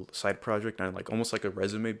my little side project, and like almost like a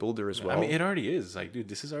resume builder as well. I mean, it already is. Like, dude,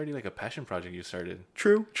 this is already like a passion project you started.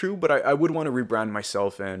 True, but I would want to rebrand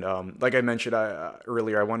myself, and like I mentioned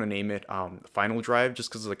earlier, I want to name it Final Drive, just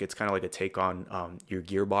because like it's kind of like a take on your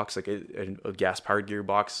gearbox. Like a gas-powered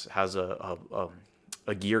gearbox has a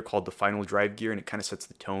gear called the Final Drive gear, and it kind of sets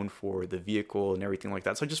the tone for the vehicle and everything like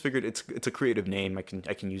that. So I just figured it's a creative name. I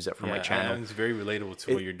can use that for my channel. And it's very relatable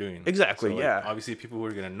to what you're doing. Exactly. So, like, obviously, people who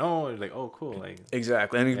are gonna know are like, oh, cool. Like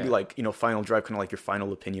exactly, and it'd be like, you know, Final Drive, kind of like your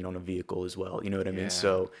final opinion on a vehicle as well. You know what I mean?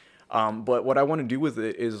 So. But what I want to do with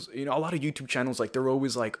it is, you know, a lot of YouTube channels, like they're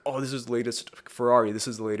always like, oh, this is the latest Ferrari, this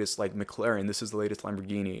is the latest like McLaren, this is the latest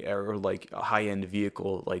Lamborghini, or like a high-end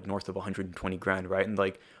vehicle like north of 120 grand, right? And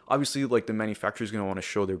like obviously like the manufacturer's gonna want to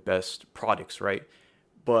show their best products, right?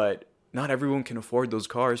 But not everyone can afford those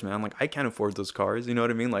cars, man. Like I can't afford those cars. You know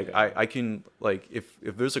what I mean? Like I can like if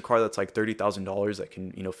there's a car that's like $30,000 that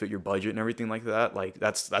can, you know, fit your budget and everything like that, like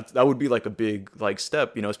that would be like a big like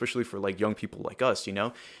step, you know, especially for like young people like us, you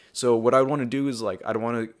know. So what I want to do is like I'd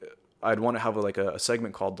want to have like a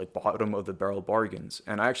segment called like bottom of the barrel bargains,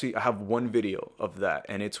 and I have one video of that,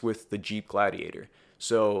 and it's with the Jeep Gladiator.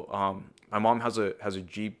 So my mom has a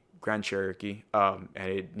Jeep Grand Cherokee, and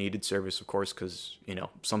it needed service, of course, because you know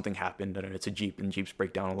something happened, and it's a Jeep, and Jeeps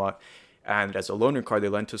break down a lot. And as a loaner car, they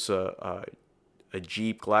lent us a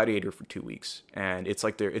Jeep Gladiator for 2 weeks, and it's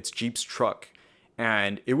Jeep's truck,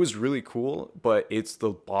 and it was really cool, but it's the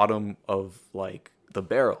bottom of like the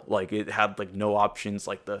barrel, like it had like no options,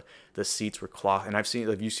 like the seats were cloth, and I've seen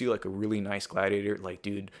like you see like a really nice Gladiator, like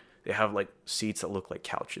dude, they have like seats that look like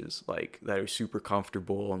couches, like that are super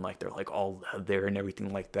comfortable, and like they're like all there and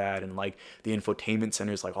everything like that, and like the infotainment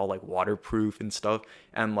center is like all like waterproof and stuff.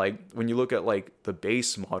 And like when you look at like the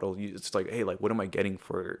base model, it's like, hey, like what am I getting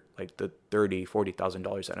for like the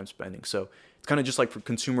 $30,000-$40,000 that I'm spending? So it's kind of just like for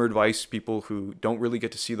consumer advice, people who don't really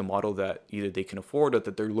get to see the model that either they can afford or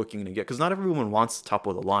that they're looking to get, because not everyone wants the top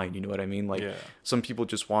of the line, you know what I mean? Like some people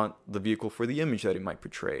just want the vehicle for the image that it might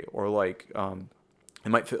portray, or like it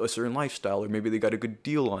might fit a certain lifestyle, or maybe they got a good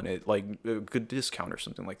deal on it, like a good discount or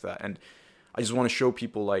something like that. And I just want to show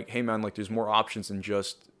people like, hey man, like there's more options than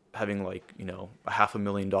just having like, you know, a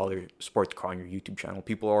 $500,000 sports car on your YouTube channel.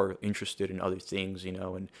 People are interested in other things, you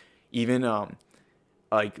know, and even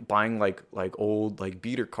like buying like old like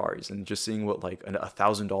beater cars and just seeing what like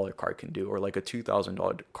 $1,000 car can do, or like a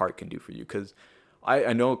 $2,000 car can do for you. Because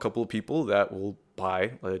I know a couple of people that will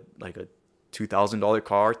buy like a $2,000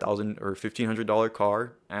 car, $1,500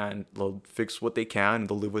 car, and they'll fix what they can.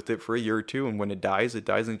 They'll live with it for a year or two, and when it dies,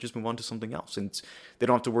 and just move on to something else. And they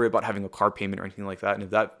don't have to worry about having a car payment or anything like that. And if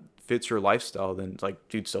that fits your lifestyle, then like,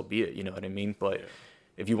 dude, so be it. You know what I mean? But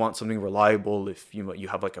if you want something reliable, if you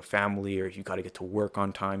have like a family, or if you got to get to work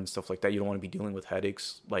on time and stuff like that, you don't want to be dealing with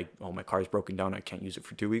headaches like, oh, my car's broken down, I can't use it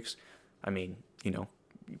for 2 weeks. I mean, you know,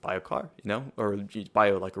 you buy a car, you know, or you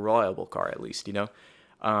buy like a reliable car at least, you know.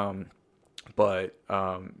 But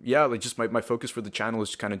yeah, like just my focus for the channel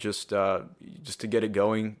is kind of just to get it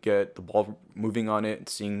going, get the ball moving on it, and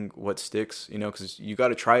seeing what sticks, you know, because you got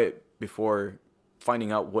to try it before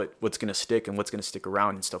finding out what's going to stick and what's going to stick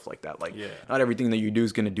around and stuff like that. Like not everything that you do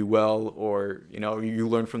is going to do well, or, you know, you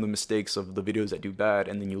learn from the mistakes of the videos that do bad,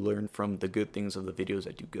 and then you learn from the good things of the videos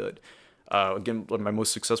that do good. Again, my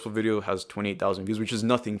most successful video has 28,000 views, which is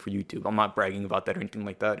nothing for YouTube. I'm not bragging about that or anything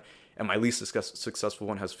like that. And my least successful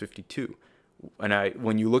one has 52. And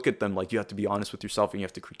when you look at them, like, you have to be honest with yourself, and you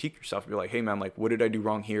have to critique yourself. You're like, hey man, like, what did I do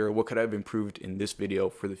wrong here? What could I have improved in this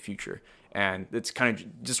video for the future? And it's kind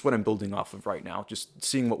of just what I'm building off of right now, just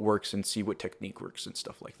seeing what works and see what technique works and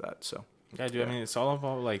stuff like that. So yeah, dude, I mean, it's all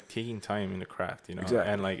about like taking time in the craft, you know.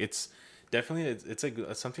 Exactly. And like it's definitely it's like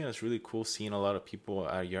something that's really cool, seeing a lot of people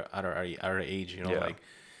at our age, you know, like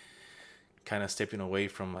kind of stepping away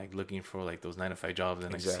from like looking for like those 9 to 5 jobs,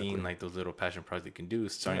 and like seeing like those little passion projects they can do,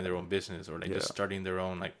 starting their own business, or like just starting their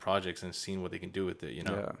own like projects and seeing what they can do with it, you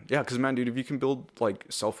know. Because man, dude, if you can build like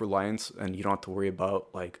self-reliance, and you don't have to worry about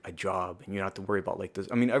like a job, and you don't have to worry about like this,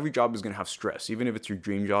 I mean, every job is gonna have stress. Even if it's your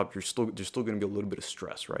dream job, there's still gonna be a little bit of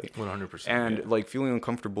stress, right? 100%. And like feeling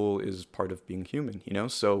uncomfortable is part of being human, you know.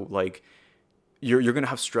 So like you're gonna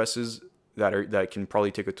have stresses that can probably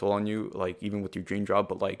take a toll on you, like even with your dream job,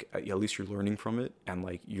 but like at least you're learning from it, and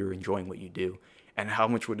like you're enjoying what you do. And how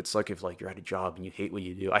much would it suck if like you're at a job and you hate what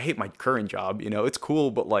you do? I hate my current job, you know. It's cool,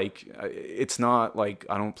 but like it's not like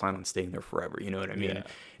I don't plan on staying there forever, you know what I mean?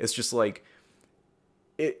 It's just like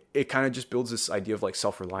it kind of just builds this idea of like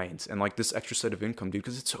self-reliance and like this extra set of income, dude,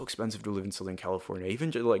 because it's so expensive to live in Southern California.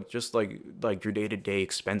 Even just like your day-to-day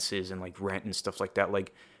expenses and like rent and stuff like that.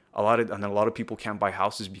 Like a lot of people can't buy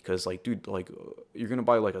houses because like, dude, like you're gonna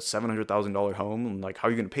buy like a $700,000 home, and like how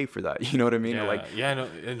are you gonna pay for that? You know what I mean? Yeah, or, like no,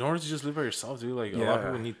 in order to just live by yourself, dude, like a lot of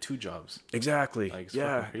people need 2 jobs. Exactly. Like it's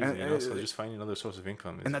fucking crazy, you know? So just finding another source of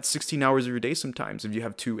income and that's 16 hours of your day sometimes if you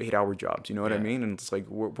have 2 8-hour jobs, you know what I mean? And it's like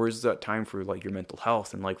where's that time for like your mental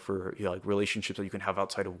health, and like for, you know, like relationships that you can have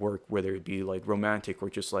outside of work, whether it be like romantic or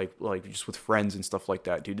just like just with friends and stuff like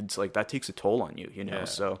that, dude. It's like that takes a toll on you, you know.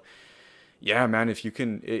 So yeah, man, if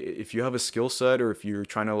you have a skill set, or if you're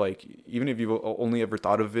trying to like, even if you've only ever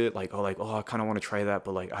thought of it, like, oh, I kind of want to try that,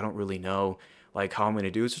 but like, I don't really know like how I'm going to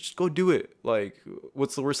do it. So just go do it. Like,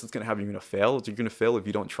 what's the worst that's going to happen? You're going to fail. You're going to fail if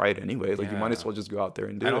you don't try it anyway. Like, you might as well just go out there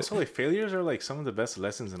and do it. And also, like, failures are like some of the best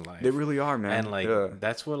lessons in life. They really are, man. And like,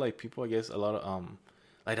 that's what like people, I guess, a lot of,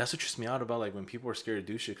 like, that's what trips me out about like when people are scared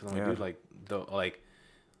to do shit. Cause I'm like, dude, like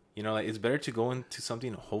You know, like it's better to go into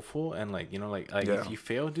something hopeful and like, you know, like if you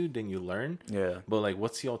fail, dude, then you learn. Yeah. But like,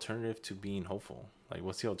 what's the alternative to being hopeful? Like,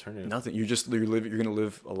 what's the alternative? Nothing. You're gonna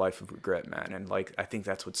live a life of regret, man. And like, I think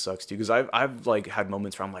that's what sucks too. Because I've like had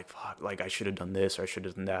moments where I'm like, fuck, like I should have done this or I should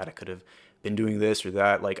have done that. I could have been doing this or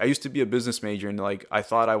that. Like I used to be a business major and like I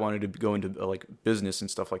thought I wanted to go into like business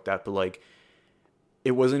and stuff like that. But like,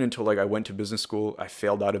 it wasn't until like I went to business school, I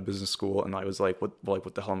failed out of business school, and I was like, what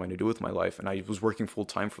the hell am I gonna do with my life? And I was working full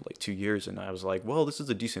time for like 2 years, and I was like, well, this is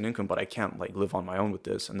a decent income, but I can't like live on my own with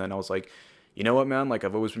this. And then I was like, you know what, man? Like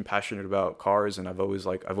I've always been passionate about cars, and I've always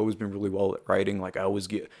been really well at writing. Like I always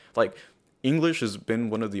get like English has been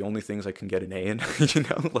one of the only things I can get an A in, you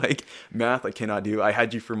know, like math I cannot do. I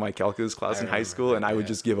had you for my calculus class in high school and I would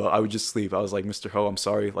just give up. I would just sleep. I was like, Mr. Ho, I'm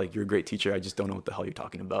sorry. Like you're a great teacher. I just don't know what the hell you're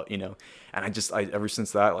talking about, you know? And I ever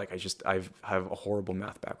since that, like I have a horrible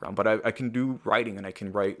math background, but I can do writing and I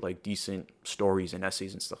can write like decent stories and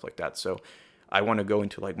essays and stuff like that. So I want to go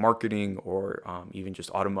into like marketing or even just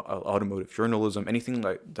automotive journalism, anything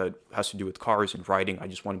that has to do with cars and writing. I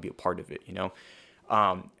just want to be a part of it, you know?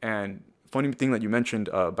 And funny thing that you mentioned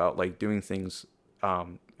about like doing things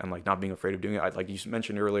and like not being afraid of doing it. Like you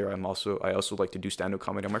mentioned earlier, I also like to do stand-up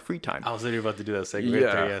comedy on my free time. I was literally about to do that segue right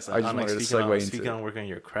there. Yes, I just wanted to segue into speaking on working on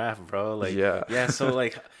your craft, bro. Like yeah. So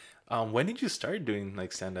like, when did you start doing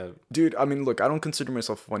like stand-up? Dude, I mean, look, I don't consider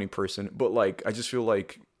myself a funny person, but like I just feel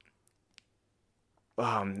like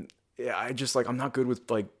yeah, I just like I'm not good with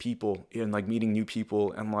like people and like meeting new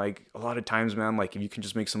people, and like a lot of times, man, like if you can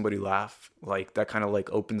just make somebody laugh, like that kind of like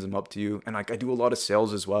opens them up to you. And like I do a lot of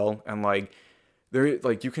sales as well, and like there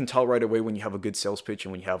like you can tell right away when you have a good sales pitch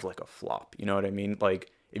and when you have like a flop, you know what I mean? Like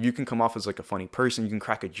if you can come off as like a funny person, you can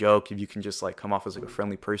crack a joke, if you can just like come off as like a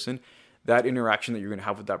friendly person, that interaction that you're gonna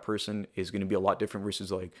have with that person is gonna be a lot different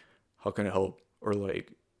versus like, how can I help? Or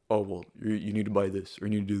like, oh well, you need to buy this or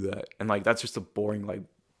you need to do that, and like that's just a boring like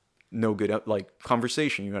no good like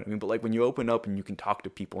conversation, you know what I mean? But like when you open up and you can talk to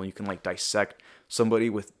people and you can like dissect somebody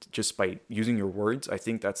with just by using your words, I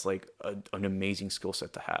think that's like an amazing skill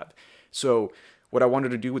set to have. So what I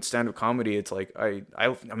wanted to do with stand-up comedy, it's like I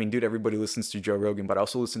mean, dude, everybody listens to Joe Rogan, but I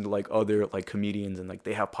also listen to like other like comedians, and like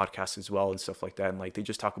they have podcasts as well and stuff like that, and like they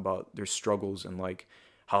just talk about their struggles and like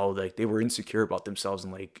how like they were insecure about themselves,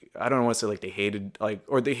 and like I don't want to say like they hated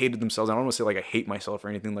themselves. I don't want to say like I hate myself or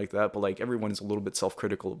anything like that, but like everyone is a little bit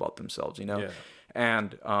self-critical about themselves, you know? Yeah.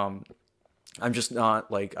 And I'm just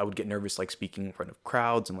not like, I would get nervous like speaking in front of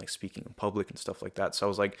crowds and like speaking in public and stuff like that. So I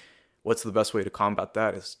was like, what's the best way to combat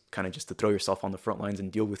that is kind of just to throw yourself on the front lines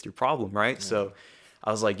and deal with your problem, right? Yeah. So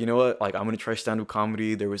I was like, you know what? Like I'm gonna try stand-up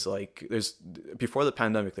comedy. There's before the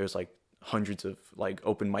pandemic, there's like hundreds of like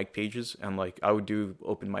open mic pages, and like I would do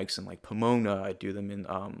open mics in like Pomona. I'd do them in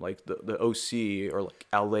like the OC or like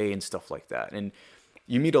LA and stuff like that. And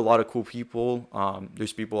you meet a lot of cool people.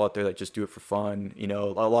 There's people out there that just do it for fun. You know,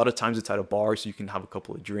 a lot of times it's at a bar, so you can have a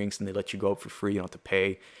couple of drinks and they let you go up for free. You don't have to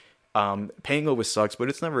pay. Paying always sucks, but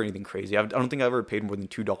it's never anything crazy. I don't think I ever paid more than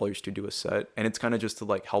 $2 to do a set, and it's kind of just to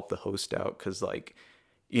like help the host out, because like,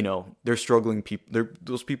 you know, they're struggling.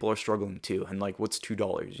 Those people are struggling too. And like, what's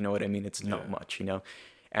 $2? You know what I mean? It's not much, you know?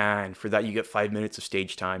 And for that, you get 5 minutes of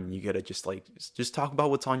stage time, and you got to just talk about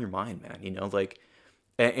what's on your mind, man. You know, like,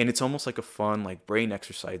 and it's almost like a fun, like brain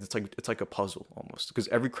exercise. It's like a puzzle almost, because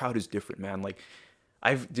every crowd is different, man. Like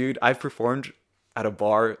I've performed at a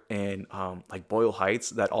bar in, like Boyle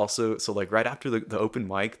Heights that also, so like right after the open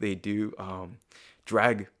mic, they do,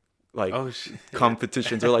 drag like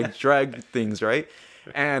competitions or like drag things, right?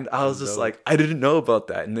 And I was just like, I didn't know about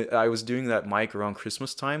that. And I was doing that mic around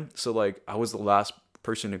Christmas time. So like I was the last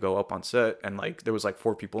person to go up on set, and like there was like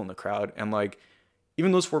 4 people in the crowd. And like,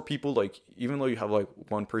 even those 4 people, like even though you have like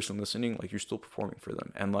one person listening, like you're still performing for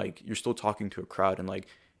them, and like you're still talking to a crowd, and like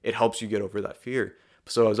it helps you get over that fear.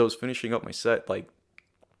 So as I was finishing up my set, like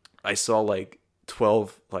I saw like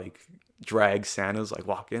 12 like drag Santas like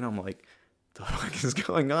walk in. I'm like, the fuck is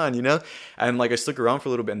going on, you know? And like I stuck around for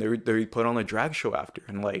a little bit, and they put on a drag show after,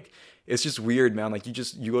 and like it's just weird, man. Like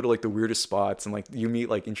you go to like the weirdest spots, and like you meet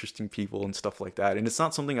like interesting people and stuff like that, and it's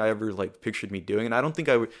not something I ever like pictured me doing, and I don't think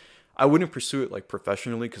I wouldn't pursue it like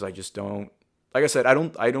professionally, because I just don't, like I said, I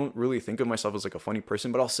don't really think of myself as like a funny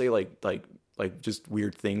person, but I'll say like just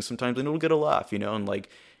weird things sometimes, and it'll get a laugh, you know? And like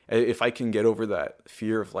if I can get over that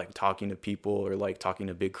fear of like talking to people or like talking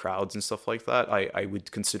to big crowds and stuff like that, I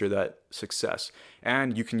would consider that success.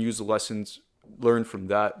 And you can use the lessons learned from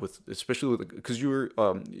that with, especially with, because you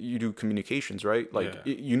do communications, right? Like,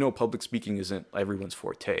 you know, public speaking isn't everyone's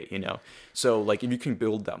forte, you know? So like if you can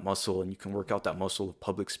build that muscle and you can work out that muscle of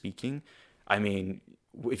public speaking, I mean,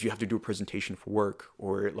 if you have to do a presentation for work,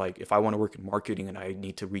 or like if I want to work in marketing and I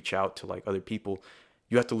need to reach out to like other people,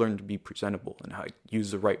 you have to learn to be presentable and how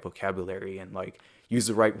use the right vocabulary and like use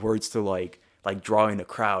the right words to like draw in a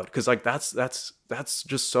crowd, because like that's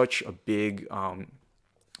just such a big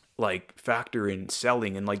like factor in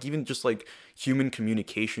selling, and like even just like human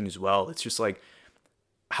communication as well. It's just like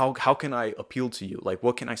how can I appeal to you? Like,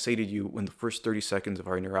 what can I say to you in the first 30 seconds of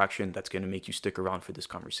our interaction that's going to make you stick around for this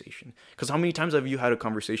conversation? Because how many times have you had a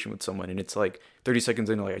conversation with someone and it's like 30 seconds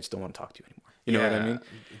in, like, I just don't want to talk to you anymore. You know what I mean?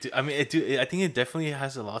 I mean, I think it definitely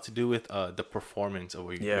has a lot to do with the performance of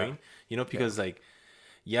what you're doing. You know, because like,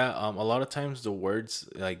 a lot of times the words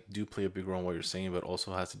like do play a big role in what you're saying, but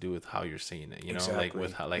also has to do with how you're saying it. You know, like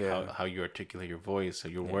with how you articulate your voice or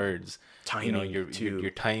your words. Timing, you know,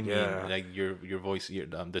 your timing, like your voice,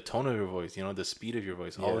 the tone of your voice. You know, the speed of your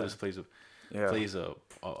voice. All of this plays a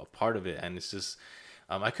part of it, and it's just.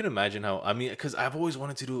 I could imagine how, I mean, because I've always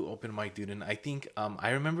wanted to do open mic, dude. And I think, I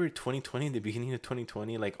remember 2020, the beginning of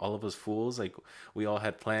 2020, like all of us fools, like we all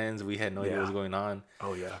had plans. We had no idea what was going on.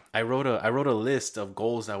 Oh, yeah. I wrote a list of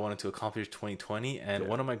goals I wanted to accomplish 2020. And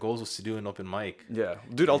one of my goals was to do an open mic. Yeah.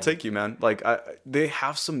 Dude, I'll take you, man. Like, they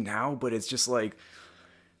have some now, but it's just like,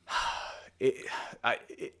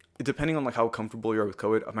 depending on like how comfortable you are with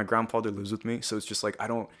COVID, my grandfather lives with me. So it's just like, I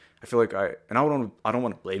don't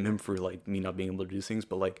want to blame him for like me not being able to do things,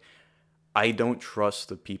 but like I don't trust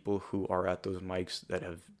the people who are at those mics that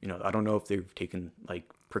have, you know, I don't know if they've taken like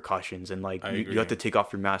precautions, and like you have to take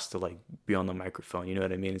off your mask to like be on the microphone. You know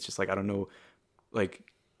what I mean? It's just like, I don't know, like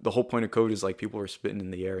the whole point of COVID is like people are spitting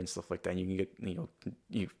in the air and stuff like that, and you can get, you know,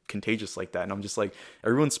 you contagious like that. And I'm just like,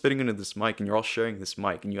 everyone's spitting into this mic and you're all sharing this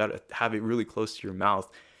mic and you got to have it really close to your mouth.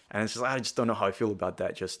 And it's just, I just don't know how I feel about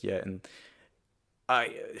that just yet. And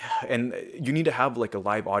you need to have like a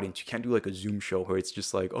live audience. You can't do like a Zoom show where it's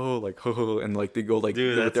just like, oh, like, and like they go like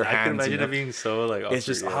with their hands. I can imagine, you know? It being so like awkward. It's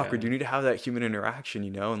just awkward. You need to have that human interaction,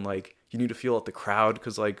 you know, and like you need to feel out the crowd,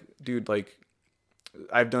 because like, dude, like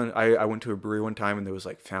I went to a brewery one time and there was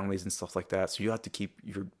like families and stuff like that, so you have to keep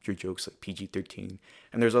your jokes like PG-13.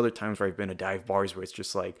 And there's other times where I've been to dive bars where it's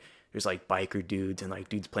just like there's like biker dudes and like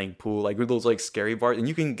dudes playing pool, like those like scary bars, and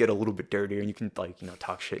you can get a little bit dirtier and you can like, you know,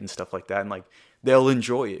 talk shit and stuff like that, and like they'll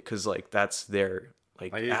enjoy it because like that's their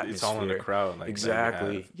like atmosphere. It's all in the crowd, like,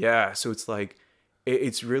 exactly. Yeah, so it's like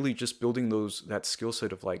it's really just building that skill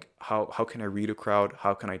set of like how can I read a crowd,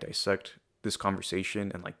 how can I dissect this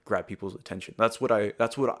conversation and like grab people's attention. That's why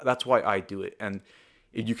I do it. And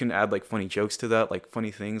if you can add like funny jokes to that, like funny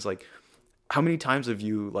things, like how many times have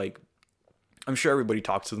you like, I'm sure everybody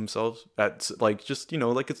talks to themselves. That's like, just, you know,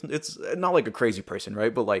 like it's not like a crazy person,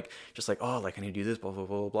 right? But like just like, oh, like I need to do this, blah blah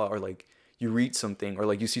blah blah blah, or like you read something or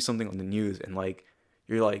like you see something on the news and like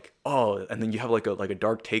you're like, oh, and then you have like a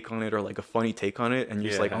dark take on it or like a funny take on it, and you're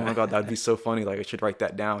just like, oh my god, that'd be so funny, like I should write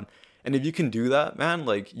that down. And if you can do that, man,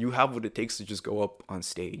 like you have what it takes to just go up on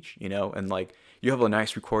stage, you know? And like you have a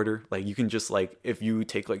nice recorder, like you can just like, if you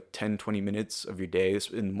take like 10-20 minutes of your day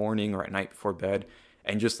in the morning or at night before bed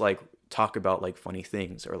and just like talk about like funny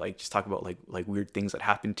things, or like just talk about like weird things that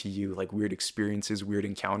happen to you, like weird experiences, weird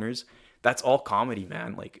encounters, that's all comedy,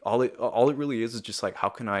 man. Like all it really is just like, how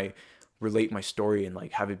can I relate my story and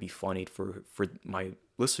like have it be funny for my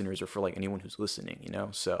listeners or for like anyone who's listening, you know?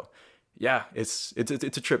 So yeah, it's a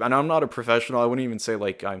trip. And I'm not a professional. I wouldn't even say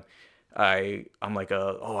like I'm like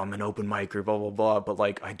I'm an open micer, blah blah blah, but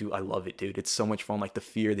like I love it, dude. It's so much fun. Like the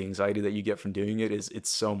fear, the anxiety that you get from doing it's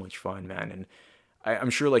so much fun, man. And I'm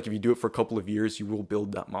sure like if you do it for a couple of years, you will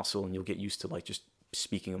build that muscle and you'll get used to like just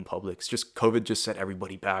speaking in public. It's just COVID just set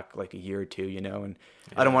everybody back like a year or two, you know. And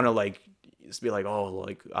I don't want to like just be like, oh,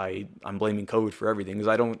 like I'm blaming COVID for everything, because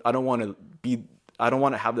I don't want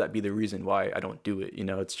to have that be the reason why I don't do it, you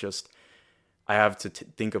know. It's just I have to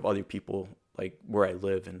think of other people like where I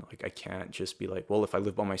live, and like I can't just be like, well, if I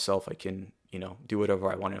live by myself, I can, you know, do whatever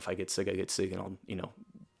I want. And if I get sick, I get sick, and I'll, you know,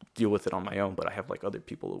 deal with it on my own. But I have like other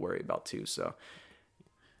people to worry about too. So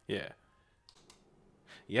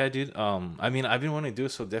yeah, dude. I mean, I've been wanting to do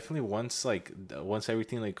it, so definitely once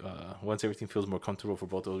everything feels more comfortable for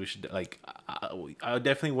both of us, we should like. I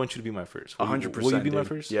definitely want you to be my first. 100%. Will you be my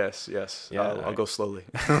first? Yes. Yeah, I'll go slowly.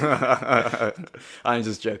 I'm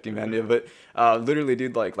just joking, man. Yeah, but literally,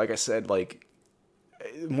 dude. Like I said, like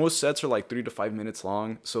most sets are like 3 to 5 minutes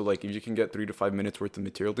long. So like if you can get 3 to 5 minutes worth of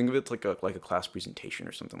material, think of it like a class presentation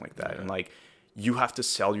or something like that, and like you have to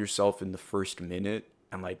sell yourself in the first minute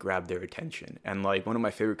and like grab their attention. And like one of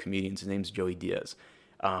my favorite comedians, his name's Joey Diaz.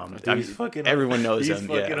 Dude, he's fucking, everyone knows him. He's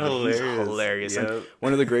fucking hilarious. He's hilarious. Yep. And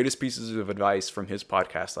one of the greatest pieces of advice from his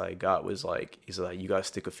podcast I got was like, he's like, you gotta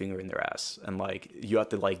stick a finger in their ass, and like you have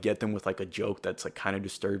to like get them with like a joke that's like kind of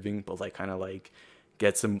disturbing, but like kind of like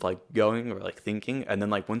gets them like going or like thinking, and then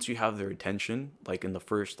like once you have their attention, like in the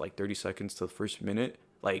first like 30 seconds to the first minute,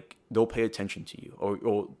 like they'll pay attention to you,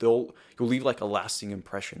 or you'll leave like a lasting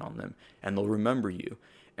impression on them, and they'll remember you.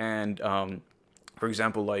 And for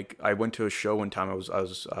example, like I went to a show one time.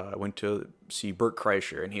 I went to see Bert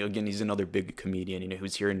Kreischer, and he's another big comedian. You know,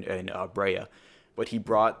 who's here in Brea, but he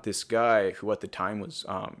brought this guy who at the time was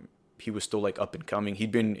he was still like up and coming.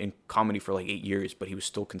 He'd been in comedy for like 8 years, but he was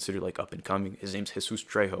still considered like up and coming. His name's Jesus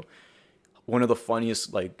Trejo. One of the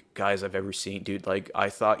funniest like guys I've ever seen, dude. Like I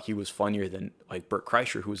thought he was funnier than like Bert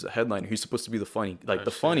Kreischer, who was the headliner. He's supposed to be the funny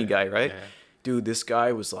funny guy, right? Yeah. Dude, this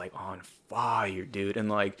guy was like on fire, dude. And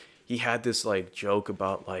like he had this like joke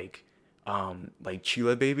about like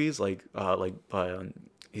Chile babies,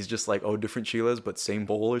 he's just like, oh, different chiles but same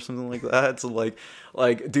bowl or something like that. So like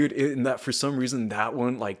dude, in that, for some reason, that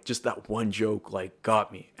one, like just that one joke like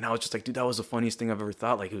got me, and I was just like, dude, that was the funniest thing I've ever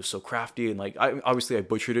thought. Like it was so crafty, and like I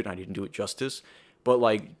butchered it and I didn't do it justice, but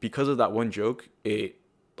like because of that one joke, it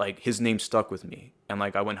like his name stuck with me. And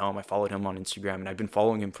like I went home, I followed him on Instagram, and I've been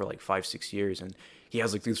following him for like 5-6 years, and he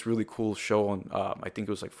has like this really cool show on I think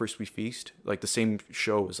it was like First We Feast, like the same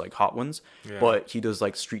show as like Hot Ones, yeah. But he does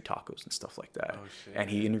like street tacos and stuff like that. Oh, shit. And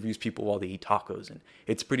he interviews people while they eat tacos, and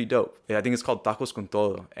it's pretty dope. I think it's called Tacos con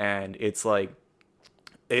Todo, and it's like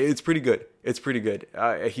it's pretty good. It's pretty good.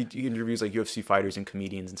 He interviews like UFC fighters and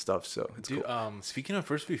comedians and stuff, so it's dude, cool. Speaking of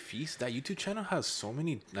First We Feast, that YouTube channel has so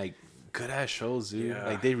many like good ass shows, dude. Yeah.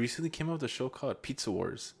 Like they recently came out with a show called Pizza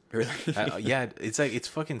Wars. Really? Yeah, it's like it's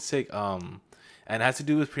fucking sick. And it has to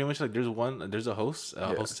do with pretty much like there's a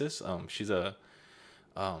hostess. She's a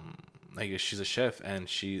she's a chef, and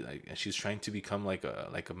she's trying to become like a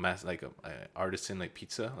artisan like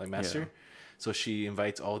pizza like master. Yeah. So she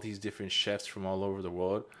invites all these different chefs from all over the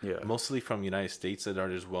world, mostly from United States, that are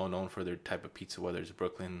just well known for their type of pizza, whether it's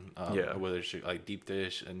Brooklyn, whether it's like deep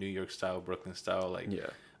dish, a New York style, Brooklyn style,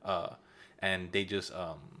 and they just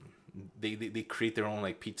they create their own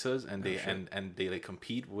like pizzas, and they like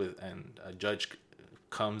compete with, and a judge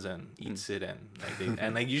comes and eats it, and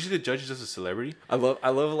like usually the judge is just a celebrity. I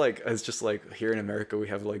love like, it's just like here in America we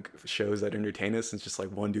have like shows that entertain us, and it's just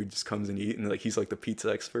like one dude just comes and eat, and like he's like the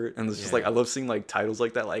pizza expert, and it's just like I love seeing like titles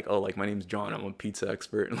like that, like, oh, like my name's John, I'm a pizza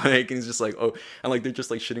expert, and like, and he's just like, oh, and like they're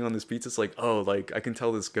just like shitting on this pizza. It's like, oh, like I can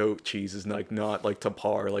tell this goat cheese is like not like to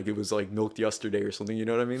par, like it was like milked yesterday or something, you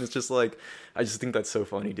know what I mean? It's just like, I just think that's so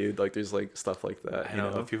funny, dude. Like there's like stuff like that. I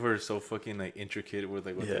know people are so fucking like intricate with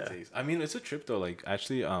like what they taste. I mean, it's a trip though, like actually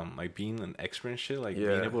like being an expert and shit, like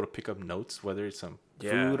being able to pick up notes, whether it's some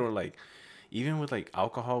food or like even with like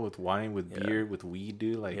alcohol, with wine, with beer, with weed,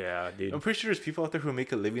 dude. Like, dude, I'm pretty sure there's people out there who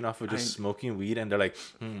make a living off of just smoking weed, and they're like,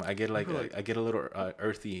 I get like I get a little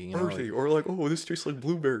earthy, you know, like, or like, oh, this tastes like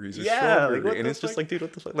blueberries or strawberry, like, and it's just like, dude,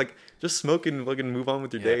 what the fuck? Like, just smoke and fucking move on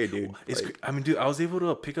with your day, dude. Like, I mean, dude, I was able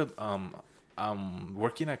to pick up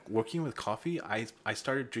working with coffee. I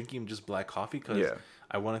started drinking just black coffee because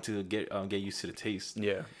I wanted to get used to the taste.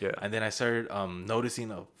 Yeah. And then I started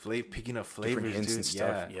noticing picking up flavors, different hints and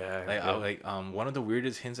stuff. One of the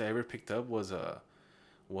weirdest hints I ever picked up was I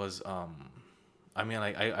mean,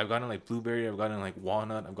 like I've gotten like blueberry, I've gotten like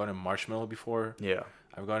walnut, I've gotten marshmallow before. Yeah.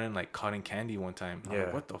 I've gotten like cotton candy one time. I'm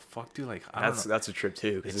like, what the fuck, dude? Like, I don't know. That's a trip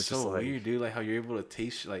too. It's so just like, weird, dude. Like how you're able to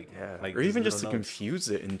taste like or even just to confuse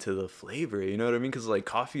it into the flavor. You know what I mean? Because like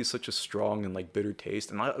coffee is such a strong and like bitter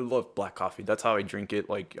taste, and I love black coffee. That's how I drink it.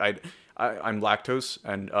 Like I'm lactose,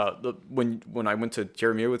 and when I went to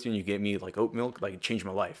Jeremiah with you and you gave me like oat milk, like it changed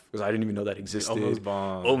my life because I didn't even know that existed. Oat milk's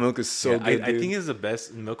bomb. Oat milk is so good. I think it's the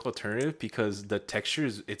best milk alternative because the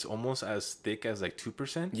texture it's almost as thick as like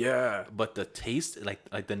 2%. Yeah, but the taste, like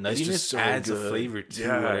the nuttiness, adds a flavor to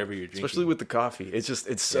whatever you're drinking. Especially with the coffee,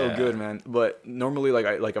 it's so good, man. But normally,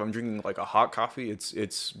 if I'm drinking like a hot coffee, it's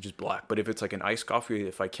just black. But if it's like an iced coffee,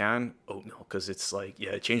 if I can, oat milk, because it's like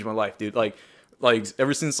it changed my life, dude. Like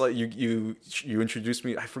ever since like you introduced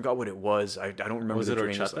me, I forgot what it was. I don't remember. Was it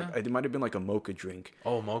horchata? It might have been like a mocha drink.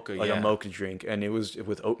 Oh, mocha, like a mocha drink, and it was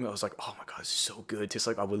with oatmeal. I was like, oh my god, it's so good. It tastes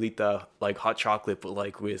like abuelita, like hot chocolate, but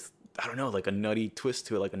like with, I don't know, like a nutty twist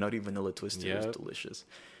to it, like a nutty vanilla twist to it. It was delicious.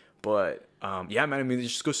 But man, I mean, it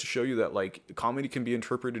just goes to show you that like comedy can be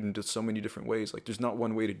interpreted into so many different ways. Like there's not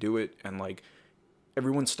one way to do it, and like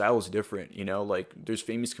everyone's style is different, you know. Like there's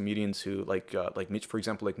famous comedians who like Mitch, for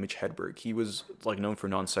example, like Mitch Hedberg. He was like known for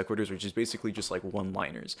non sequiturs, which is basically just like one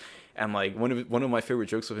liners. And like one of my favorite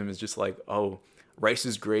jokes of him is just like, oh, rice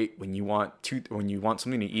is great when you want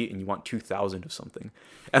something to eat and you want 2,000 of something.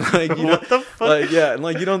 And like, you know, what the fuck? like, yeah, and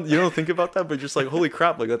like you don't think about that, but just like, holy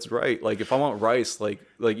crap, like that's right. Like if I want rice, like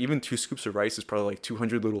even 2 scoops of rice is probably like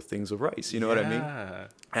 200 little things of rice. You know what I mean?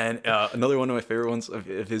 And another one of my favorite ones of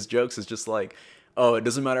his jokes is just like, oh, it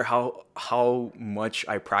doesn't matter how much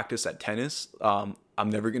I practice at tennis, I'm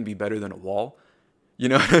never gonna be better than a wall. You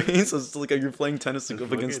know what I mean? So it's like you're playing tennis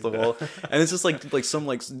up against the wall, and it's just like some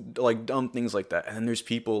like dumb things like that. And then there's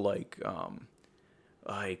people like oh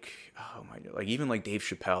my god, like even like Dave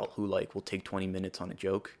Chappelle, who like will take 20 minutes on a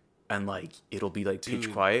joke, and like it'll be like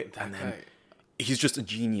pitch quiet, and then he's just a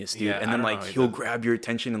genius, dude. And then like he'll grab your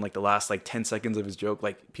attention in like the last like 10 seconds of his joke,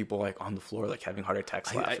 like people like on the floor like having heart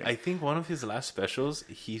attacks laughing. I think one of his last specials,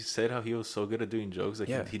 he said how he was so good at doing jokes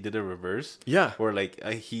that he did a reverse. Yeah. Where like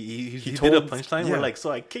he did a punchline where like, so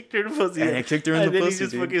I kicked her in the pussy. And I kicked her in the pussy, and then he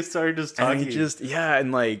just fucking started just talking. And he just,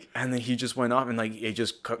 and then he just went off and like it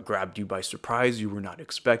just grabbed you by surprise. You were not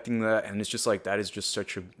expecting that. And it's just like, that is just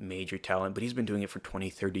such a major talent. But he's been doing it for 20,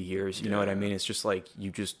 30 years. You know what I mean? It's just like,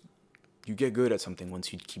 you get good at something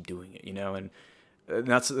once you keep doing it, you know? And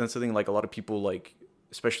that's the thing, like a lot of people, like,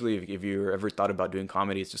 especially if you're ever thought about doing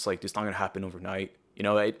comedy, it's just like, it's not going to happen overnight. You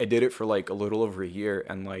know, I did it for like a little over a year,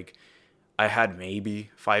 and like I had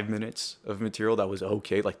maybe 5 minutes of material that was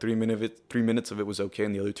okay. Like 3 minutes of it was okay,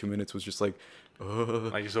 and the other 2 minutes was just like,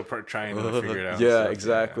 like you're so trying to figure it out. Yeah,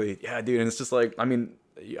 exactly. Yeah, dude. And it's just like, I mean,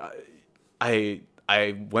 I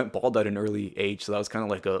went bald at an early age, so that was kind of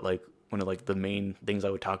like one of like the main things I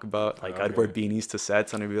would talk about. Like I'd wear beanies to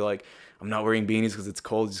sets, and I'd be like, I'm not wearing beanies because it's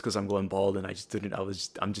cold, just because I'm going bald, and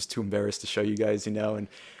I'm just too embarrassed to show you guys, you know. And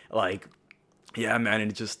like, yeah, man,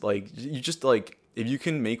 and it's just like, you just like, if you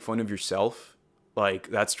can make fun of yourself, like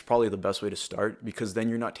that's probably the best way to start, because then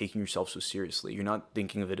you're not taking yourself so seriously. You're not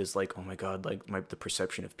thinking of it as like, oh my god, like the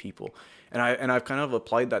perception of people. And I've kind of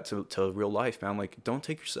applied that to real life, man. Like, don't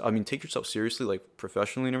take yourself seriously, like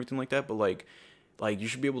professionally and everything like that, but like you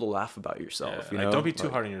should be able to laugh about yourself. You know, don't be too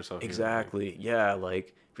hard on yourself. Exactly. Yeah.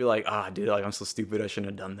 Like, if you're like, dude, like I'm so stupid, I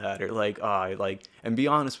shouldn't have done that, or like, and be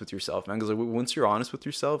honest with yourself, man. Because like, once you're honest with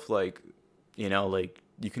yourself, like, you know, like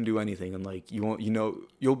you can do anything, and like you won't, you know,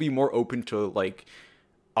 you'll be more open to like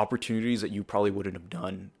opportunities that you probably wouldn't have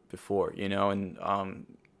done before, you know. And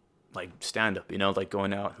like stand up, you know, like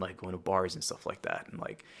going out and like going to bars and stuff like that, and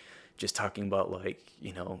like just talking about like,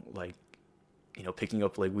 you know, picking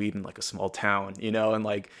up like weed in like a small town, you know. And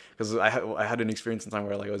like, because I had an experience in time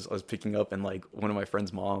where like I was picking up, and like one of my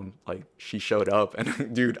friend's mom, like she showed up,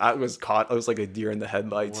 and dude, I was like a deer in the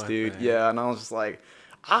headlights, dude. Yeah. And I was just like,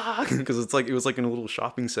 because it was like in a little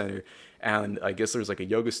shopping center, and I guess there was like a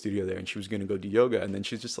yoga studio there, and she was gonna go do yoga, and then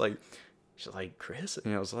she's like, Chris,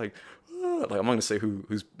 and I was like, like, I'm not gonna say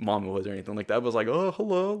whose mom it was or anything like that, but I was like, oh,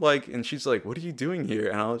 hello, like, and she's like, what are you doing here?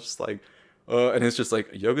 And I was just like, and it's just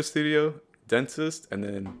like a yoga studio, dentist, and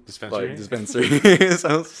then dispensary. So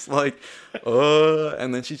I was just like,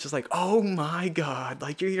 and then she's just like, oh my god,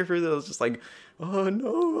 like, you're here for this. I was just like, oh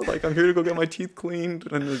no, like, I'm here to go get my teeth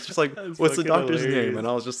cleaned. And it's just like, what's the doctor's name? And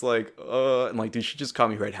I was just like, and like, dude, she just caught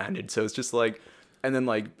me red-handed. So it's just like, and then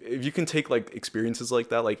like, if you can take like experiences like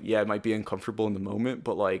that, like, yeah, it might be uncomfortable in the moment,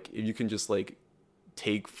 but like, if you can just like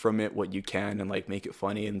take from it what you can and like make it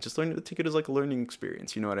funny, and just learn to take it as like a learning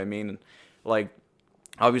experience, you know what I mean? And like,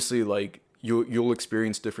 obviously, like, you'll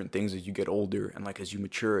experience different things as you get older, and like as you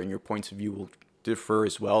mature, and your points of view will differ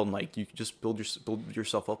as well, and like you just build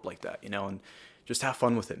yourself up like that, you know. And just have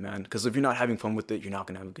fun with it, man, because if you're not having fun with it, you're not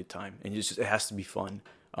gonna have a good time. And it has to be fun.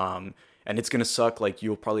 And it's gonna suck. Like,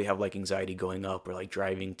 you'll probably have like anxiety going up, or like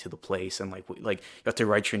driving to the place, and like you have to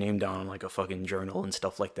write your name down on like a fucking journal and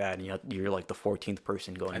stuff like that, and you're like the 14th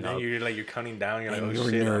person going and up. And then you're counting down. You're like, oh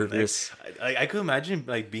shit, nervous. I could imagine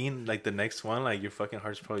like being like the next one. Like, your fucking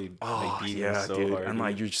heart's probably like beating so dude. hard. And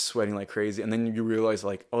like, you're just sweating like crazy, and then you realize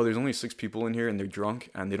like, oh, there's only 6 people in here, and they're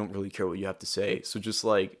drunk, and they don't really care what you have to say. So just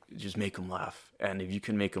make them laugh, and if you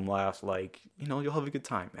can make them laugh, like, you know, you'll have a good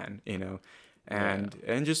time, man. You know. And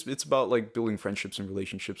just, it's about like building friendships and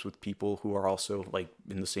relationships with people who are also like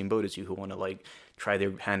in the same boat as you, who want to like try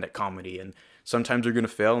their hand at comedy. And sometimes they're gonna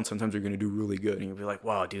fail, and sometimes they're gonna do really good, and you'll be like,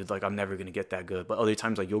 wow, dude, like, I'm never gonna get that good. But other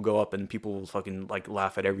times, like, you'll go up and people will fucking like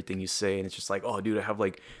laugh at everything you say, and it's just like, oh, dude, I have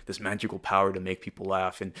like this magical power to make people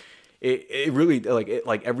laugh. And it really,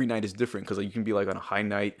 like every night is different, because like, you can be like on a high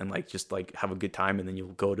night and like just like have a good time, and then you'll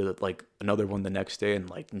go to like another one the next day, and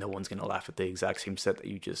like no one's gonna laugh at the exact same set that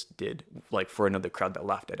you just did, like, for another crowd that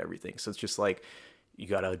laughed at everything. So it's just like, you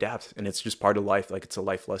gotta adapt, and it's just part of life. Like, it's a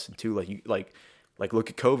life lesson too. Like, you like like look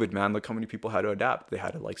at COVID, man. Look how many people had to adapt. They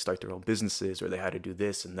had to like start their own businesses, or they had to do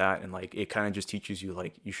this and that, and like it kind of just teaches you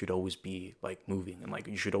like you should always be like moving, and like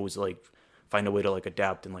you should always like find a way to like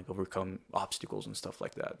adapt and like overcome obstacles and stuff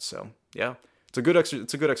like that. So yeah, it's a good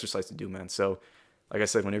exercise to do, man. So like I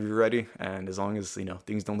said, whenever you're ready, and as long as, you know,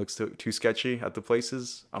 things don't look too sketchy at the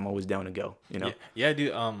places, I'm always down to go, you know? Yeah,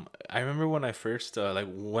 dude. I remember when I first,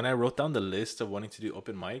 when I wrote down the list of wanting to do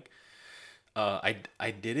open mic, I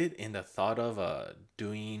did it in the thought of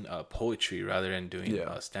doing poetry rather than doing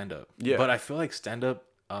stand up. Yeah. But I feel like stand up,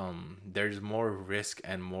 there's more risk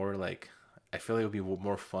and more like, I feel like it would be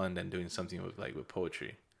more fun than doing something with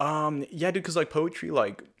poetry. Yeah, dude, because like poetry,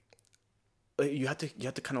 like you have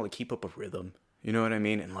to kind of like keep up a rhythm. You know what I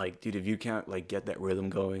mean? And like, dude, if you can't like get that rhythm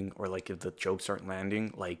going, or like if the jokes aren't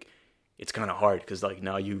landing, like it's kind of hard, because like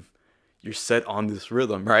now you're set on this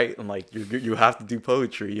rhythm, right? And like you have to do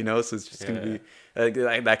poetry, you know? So it's just gonna be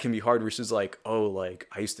that can be hard. Versus like, oh, like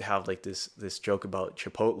I used to have like this joke about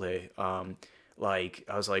Chipotle. Like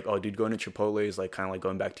I was like, oh, dude, going to Chipotle is like kind of like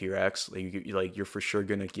going back to your ex. Like you're for sure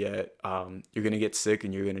gonna get sick,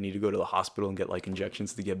 and you're gonna need to go to the hospital and get like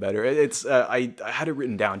injections to get better. It's I had it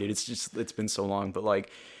written down, dude. It's been so long, but like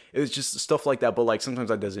it was just stuff like that. But like sometimes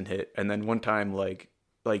that doesn't hit. And then one time like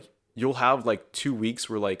you'll have like 2 weeks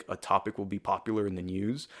where like a topic will be popular in the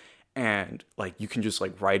news, and like you can just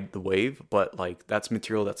like ride the wave, but like that's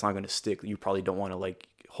material that's not gonna stick. You probably don't want to like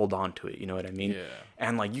hold on to it, you know what I mean? Yeah.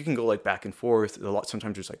 And like you can go like back and forth a lot.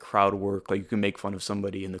 Sometimes there's like crowd work, like you can make fun of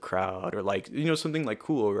somebody in the crowd, or like, you know, something like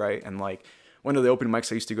cool, right? And like one of the open mics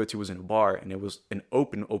I used to go to was in a bar, and it was an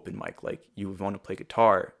open mic. Like you would want to play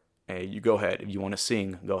guitar, and you go ahead. If you want to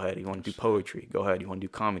sing, go ahead. If you want to do poetry, go ahead. You want to do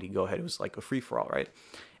comedy, go ahead. It was like a free for all, right?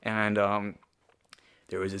 And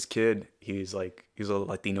there was this kid. He was a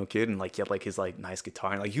Latino kid, and like he had like his like nice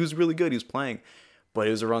guitar, and like he was really good. He was playing. But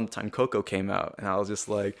it was around the time Coco came out, and I was just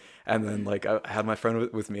like, and then like I had my friend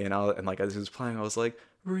with me, and like as he was playing, I was like,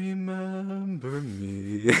 remember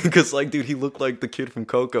me, because like, dude, he looked like the kid from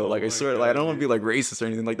Coco. Like I swear, like I don't want to be like racist or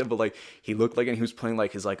anything like that, but like he looked like, and he was playing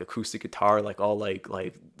like his like acoustic guitar, like all like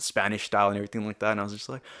Spanish style and everything like that. And I was just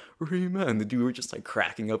like, remember, and the dude were just like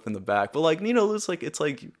cracking up in the back. But like, you know, it's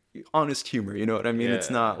like honest humor, you know what I mean? Yeah. It's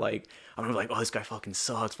not like I'm like, oh, this guy fucking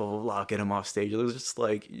sucks, blah blah blah, get him off stage. It was just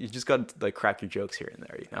like you just got to like crack your jokes here and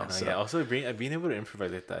there, you know. So. Yeah, also being able to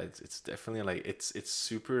improvise like that, it's definitely like it's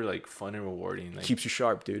super like fun and rewarding. Like, keeps you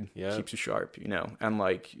sharp, dude. Yeah, keeps you sharp, you know. And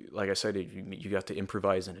like I said, you got to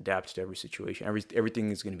improvise and adapt to every situation.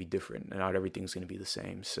 Everything is going to be different, and not everything's going to be the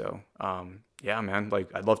same. So yeah, man,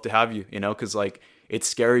 like I'd love to have you, you know, because like it's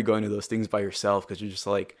scary going to those things by yourself, because you're just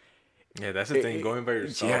like. Yeah, that's the thing. Going by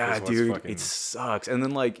yourself. Yeah, dude, it sucks. And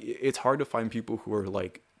then like it's hard to find people who are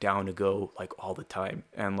like down to go like all the time.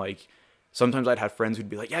 And like sometimes I'd have friends who'd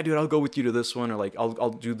be like, "Yeah, dude, I'll go with you to this one," or like I'll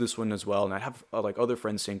do this one as well. And I'd have like other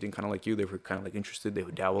friends, same thing, kind of like you. They were kind of like interested. They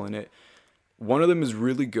would dabble in it. One of them is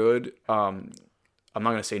really good. I'm not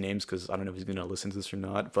gonna say names because I don't know if he's gonna listen to this or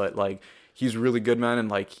not. But like he's really good, man.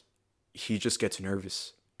 And like he just gets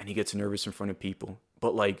nervous, and he gets nervous in front of people.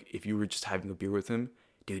 But like if you were just having a beer with him.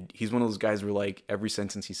 Dude, he's one of those guys where like every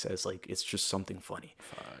sentence he says, like it's just something funny.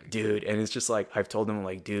 Dude, and it's just like I've told him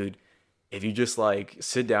like, dude, if you just like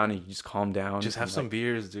sit down and you just calm down, just have some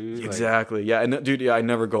beers, dude. Exactly. Like, yeah, and dude, yeah, I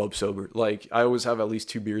never go up sober. Like I always have at least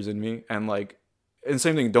 2 beers in me, and like, and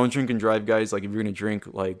same thing. Don't drink and drive, guys. Like if you're gonna drink,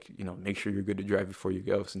 like, you know, make sure you're good to drive before you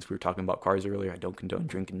go. Since we were talking about cars earlier, I don't condone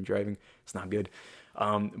drinking and driving. It's not good.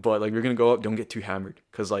 But like you're gonna go up, don't get too hammered,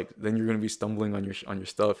 because like then you're gonna be stumbling on your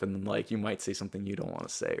stuff, and then like you might say something you don't want to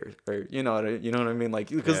say, or you know what I mean, like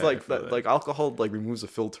because like alcohol like removes a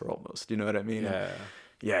filter almost, you know what I mean?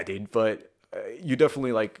 Yeah, dude. But you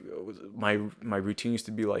definitely like my routine used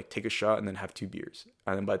to be like take a shot and then have 2 beers,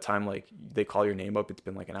 and then by the time like they call your name up, it's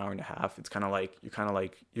been like an hour and a half. It's kind of like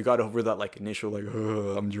you got over that like initial like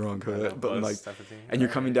I'm drunk, but like and you're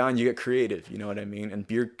coming down, you get creative, you know what I mean? And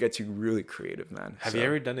beer gets you really creative, man. Have you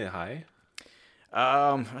ever done it high?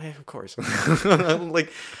 Of course.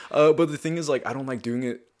 Like but the thing is like I don't like doing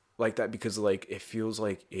it like that, because like it feels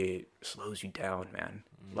like it slows you down, man.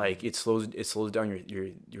 Like it slows down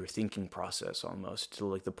your thinking process almost to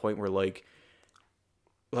like the point where like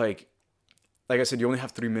I said, you only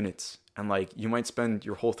have 3 minutes, and like you might spend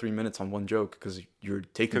your whole 3 minutes on one joke because you're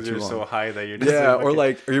taking too long. So high that you're just or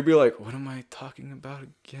you'll be like, what am I talking about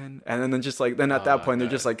again? And then just like at that point they're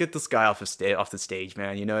just like, get this guy off the stage,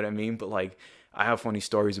 man. You know what I mean? But like I have funny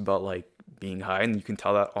stories about like being high, and you can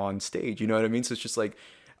tell that on stage. You know what I mean? So it's just like.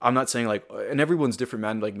 I'm not saying like, and everyone's different,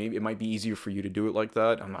 man. Like maybe it might be easier for you to do it like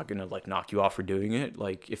that. I'm not gonna like knock you off for doing it.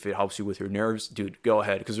 Like if it helps you with your nerves, dude, go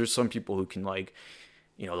ahead. Because there's some people who can like,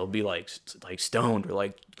 you know, they'll be like stoned or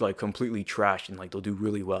like completely trashed, and like they'll do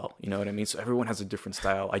really well. You know what I mean? So everyone has a different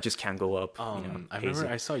style. I just can't go up. You know, I remember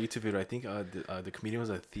I saw a YouTube video. I think the comedian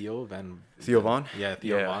was Theo Von. Yeah,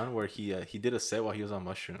 Theo Von, where he did a set while he was on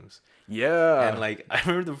mushrooms. Yeah. And like I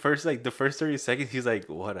remember the first 30 seconds, he's like,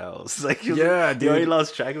 what else? Like he dude. already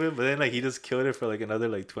lost track of it, but then like he just killed it for like another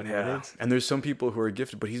like 20 minutes. And there's some people who are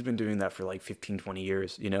gifted, but he's been doing that for like 15, 20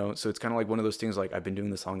 years, you know? So it's kind of like one of those things, like I've been doing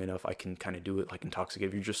this long enough, I can kind of do it like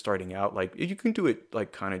intoxicated. If you're just starting out, like you can do it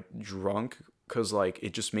like kind of drunk, because like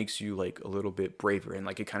it just makes you like a little bit braver, and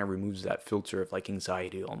like it kind of removes that filter of like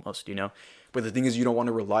anxiety almost, you know? But the thing is, you don't want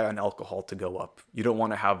to rely on alcohol to go up. You don't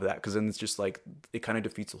want to have that, because then it's just like it kind of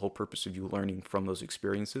defeats the whole purpose of you learning from those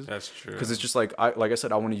experiences. That's true. Because it's just like I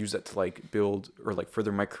said, I want to use that to like build or like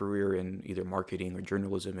further my career in either marketing or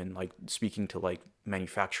journalism, and like speaking to like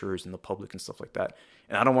manufacturers and the public and stuff like that.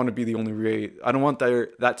 And I don't want to be the only way. I don't want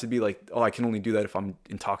that to be like, oh, I can only do that if I'm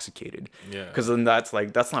intoxicated. Yeah. Because then that's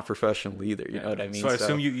not professional either. You know what I mean? So I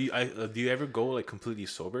assume do you ever go like completely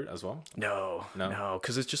sober as well? No.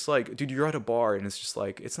 Because it's just like, dude, you're at a bar and it's just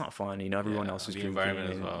like, it's not fun. You know, everyone else is drinking. Environment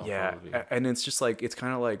as well. Yeah. Probably. And it's just like, it's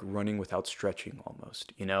kind of like running without stretching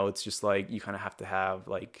almost. You know, it's just like you kind of have to have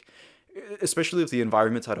like, especially if the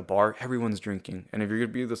environment's at a bar, everyone's drinking, and if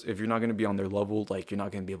you're not gonna be on their level, like you're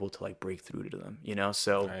not gonna be able to like break through to them, you know.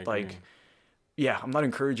 So like, yeah, I'm not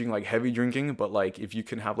encouraging like heavy drinking, but like if you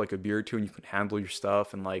can have like a beer or two and you can handle your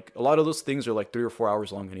stuff, and like a lot of those things are like 3 or 4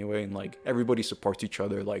 hours long anyway, and like everybody supports each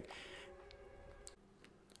other, like.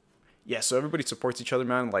 Yeah, so everybody supports each other,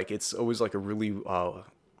 man. Like it's always like a really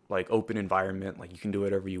like open environment. Like you can do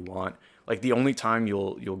whatever you want. Like the only time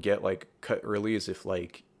you'll get like cut early is if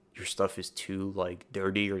like your stuff is too like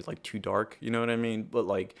dirty or like too dark, you know what I mean? But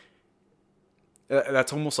like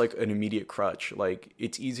that's almost like an immediate crutch. Like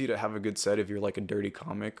it's easy to have a good set if you're like a dirty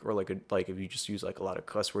comic, or like if you just use like a lot of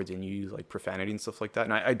cuss words and you use like profanity and stuff like that.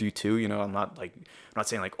 And I do too, you know. I'm not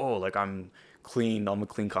saying like, oh, like I'm a clean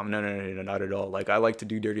comic. No, not at all. Like I like to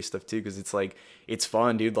do dirty stuff too, because it's like it's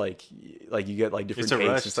fun, dude. Like you get like different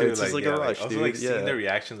takes. It's just like a rush, dude. Also like seeing the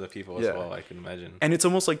reactions of people as well, I can imagine. And it's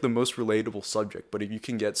almost like the most relatable subject. But if you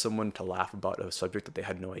can get someone to laugh about a subject that they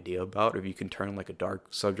had no idea about, or if you can turn like a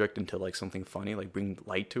dark subject into like something funny, like bring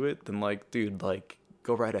light to it, then like, dude, like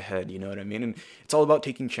go right ahead, you know what I mean? And it's all about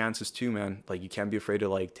taking chances too, man. Like you can't be afraid to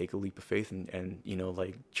like take a leap of faith and you know,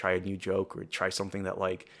 like try a new joke or try something that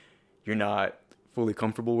like you're not fully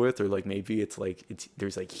comfortable with, or like maybe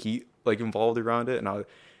there's like heat like involved around it. And I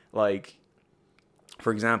like,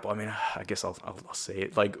 for example, I mean, I guess I'll say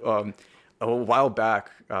it, like a while back,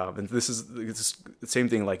 and this is the same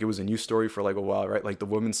thing, like it was a news story for like a while, right? Like the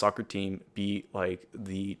women's soccer team beat like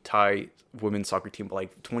the Thai women's soccer team by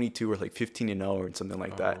like 22 or like 15-0 or something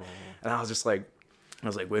like that. And I was like,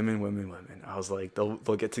 women. I was like, they'll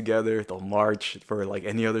get together, they'll march for like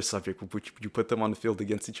any other subject. You put them on the field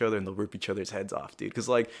against each other and they'll rip each other's heads off, dude. Because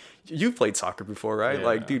like you've played soccer before, right? Yeah.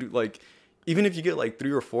 Like, dude, like even if you get like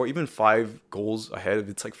 3 or 4, even 5 goals ahead, if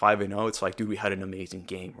it's like 5-0, it's like, dude, we had an amazing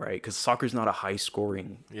game, right? Because soccer's not a high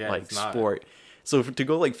scoring like sport. So to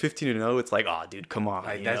go like 15-0, it's like, oh, dude, come on.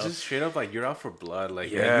 Like that's just straight up like you're out for blood.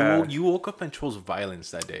 Like you woke up and chose violence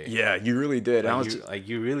that day. Yeah, you really did.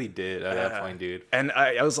 You really did at that point, dude. And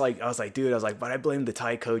I was like, dude, but I blame the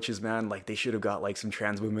Thai coaches, man. Like they should have got like some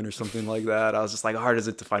trans women or something like that. I was just like, how hard is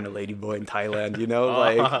it to find a lady boy in Thailand? You know,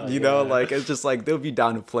 like know, like it's just like they'll be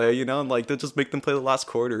down to play, you know, and like they'll just make them play the last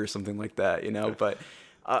quarter or something like that, you know, but.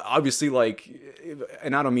 Obviously, like,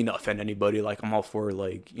 and I don't mean to offend anybody, like, I'm all for,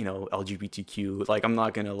 like, you know, LGBTQ, like, I'm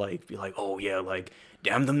not gonna, like, be like, oh, yeah, like,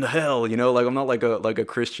 damn them to hell, you know, like, I'm not, like a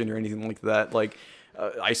Christian or anything like that, like,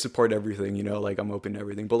 I support everything, you know, like, I'm open to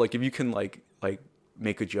everything, but, like, if you can, like,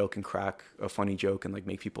 make a joke and crack a funny joke and, like,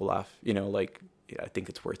 make people laugh, you know, like, yeah, I think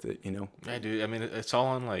it's worth it, you know? Yeah, dude, I mean, it's all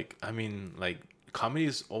on, like, comedy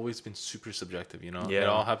has always been super subjective, you know? Yeah. It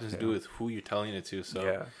all happens to do with who you're telling it to, so...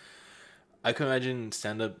 Yeah. I can imagine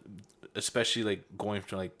stand-up, especially like going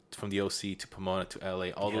from the OC to Pomona to LA.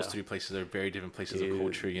 All those 3 places are very different places of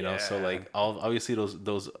culture, you know. So like, obviously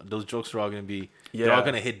those jokes are all gonna be they're all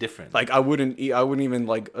gonna hit different. Like I wouldn't even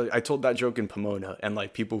like I told that joke in Pomona and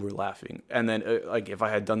like people were laughing, and then like if I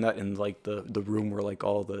had done that in like the room where like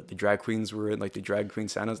all the drag queens were in, like the drag queen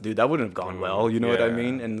Santas, dude, that wouldn't have gone well. You know what I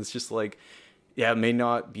mean? And it's just like. Yeah, it may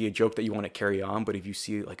not be a joke that you want to carry on, but if you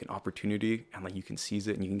see like an opportunity and like you can seize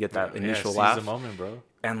it and you can get that initial laugh, seize the moment, bro.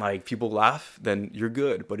 And like people laugh, then you're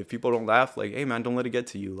good. But if people don't laugh, like, hey man, don't let it get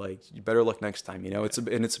to you. Like, you better luck next time, you know. It's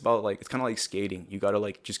about like, it's kind of like skating. You gotta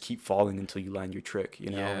like just keep falling until you land your trick,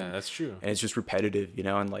 you know. Yeah, that's true. And it's just repetitive, you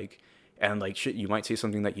know, and like. and like shit, you might say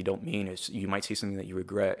something that you don't mean. You might say something that you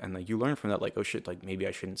regret, and like you learn from that. Like, oh shit, like maybe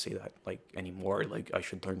I shouldn't say that like anymore. Like I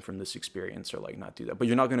should learn from this experience or like not do that. But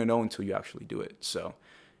you're not gonna know until you actually do it. So,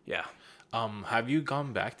 yeah. Have you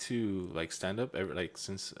gone back to like stand up ever, like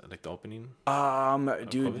since like the opening?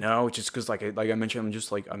 Dude, no, just because like I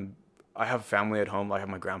mentioned, I have family at home. I have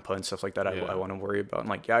my grandpa and stuff like that. I want to worry about. And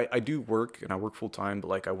like, yeah, I do work and I work full time, but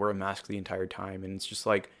like I wear a mask the entire time, and it's just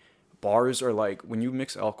like bars are like when you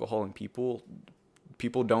mix alcohol and people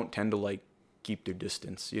don't tend to like keep their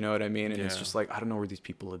distance. You know what I mean? And it's just like I don't know where these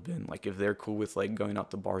people have been. Like if they're cool with like going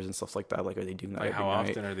out to bars and stuff like that, like are they doing that? Like every how night?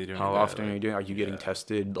 often are they doing? How that? often are you doing? Are you getting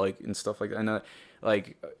tested like and stuff like that? And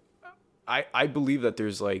like I believe that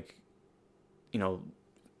there's like you know,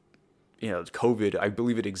 COVID, I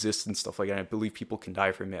believe it exists and stuff like that. I believe people can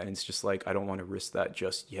die from it. And it's just like, I don't want to risk that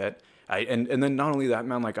just yet. And then not only that,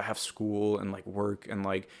 man, like I have school and like work and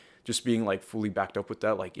like just being like fully backed up with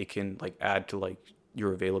that, like it can like add to like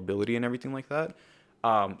your availability and everything like that.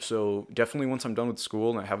 So definitely once I'm done with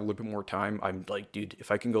school and I have a little bit more time, I'm like, dude,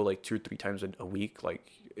 if I can go like 2 or 3 times a week,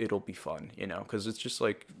 like it'll be fun, because it's just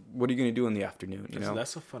like, what are you gonna do in the afternoon?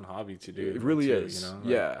 That's a fun hobby to do. It really is.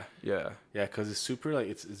 Like, yeah. Because it's super like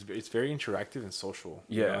it's very interactive and social.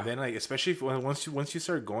 Yeah. And then like especially once you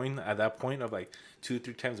start going at that point of like 2 or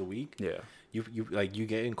 3 times a week. Yeah. You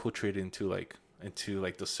get enculturated into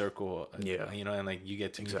the circle. Yeah. And like you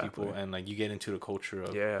get to meet people and like you get into the culture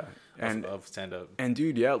of of stand up. And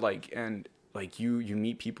dude, you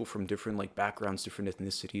meet people from different like backgrounds, different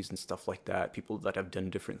ethnicities and stuff like that. People that have done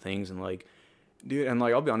different things and like, dude, and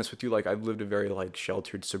like I'll be honest with you, like I've lived a very like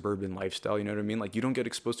sheltered suburban lifestyle. You know what I mean? Like you don't get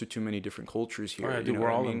exposed to too many different cultures here. Dude,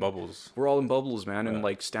 we're all in bubbles. We're all in bubbles, man. Yeah. And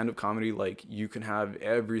like stand-up comedy, like you can have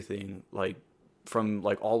everything like from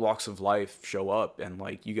like all walks of life show up, and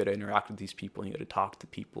like you get to interact with these people and you get to talk to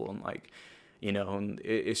people and like. And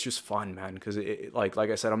it's just fun, man, because like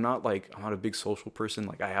I said, I'm not a big social person.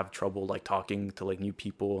 Like I have trouble like talking to like new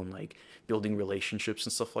people and like building relationships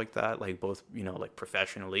and stuff like that, like both like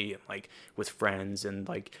professionally and like with friends and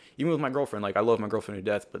like even with my girlfriend. Like I love my girlfriend to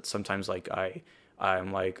death, but sometimes like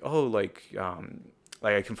I'm like, oh, like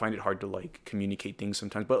I can find it hard to like communicate things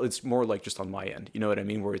sometimes, but it's more like just on my end, you know what I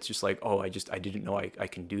mean, where it's just like, oh, I didn't know I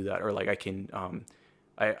can do that, or like I can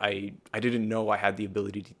I didn't know I had the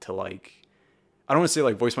ability to like, I don't want to say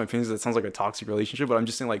like voice my opinions. That sounds like a toxic relationship, but I'm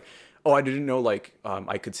just saying like, oh, I didn't know like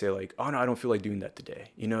I could say like, oh no, I don't feel like doing that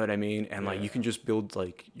today. You know what I mean? And like you can just build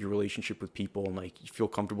like your relationship with people and like you feel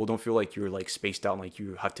comfortable. Don't feel like you're like spaced out and like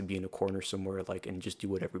you have to be in a corner somewhere like and just do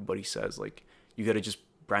what everybody says. Like you got to just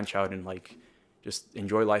branch out and like just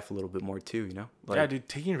enjoy life a little bit more too, Like, yeah, dude,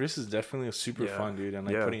 taking risks is definitely a super fun, dude, and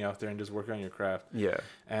like putting out there and just working on your craft. Yeah.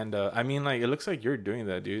 And I mean, like, it looks like you're doing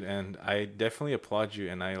that, dude, and I definitely applaud you,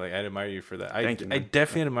 and I admire you for that. Thank you, man. I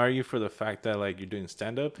definitely admire you for the fact that like you're doing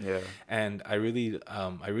stand up. Yeah. And I really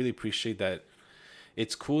appreciate that.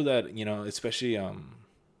 It's cool that especially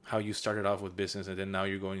how you started off with business and then now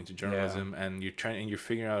you're going into journalism and you're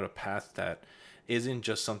figuring out a path that isn't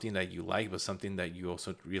just something that you like, but something that you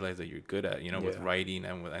also realize that you're good at, with writing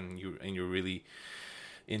and you're really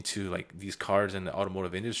into like these cars and the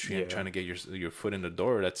automotive industry and trying to get your foot in the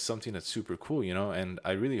door. That's something that's super cool, and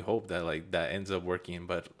I really hope that like that ends up working.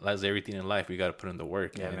 But as everything in life, we got to put in the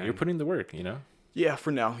work, and you're putting the work, Yeah,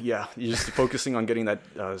 for now, yeah. You're just focusing on getting that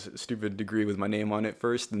stupid degree with my name on it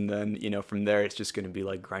first, and then, from there, it's just going to be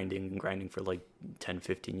like grinding for like 10,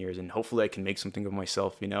 15 years, and hopefully I can make something of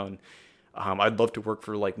myself, and I'd love to work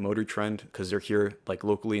for like Motor Trend because they're here like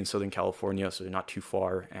locally in Southern California, so they're not too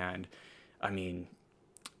far, and I mean,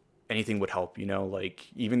 anything would help, like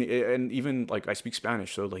even like I speak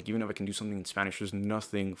Spanish, so like even if I can do something in Spanish, there's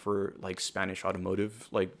nothing for like Spanish automotive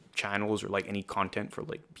like channels or like any content for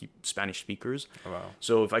like Spanish speakers. Oh, wow.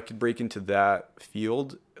 So if I could break into that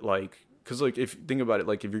field, like, because like if think about it,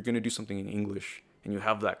 like if you're gonna do something in English and you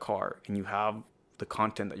have that car and you have the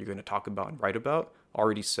content that you're gonna talk about and write about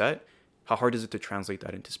already set, how hard is it to translate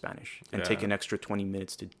that into Spanish and take an extra 20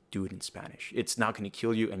 minutes to do it in Spanish? It's not going to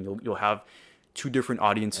kill you, and you'll have 2 different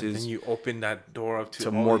audiences. And then you open that door up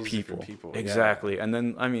to more people. Exactly. Yeah. And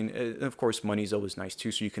then, I mean, of course, money's always nice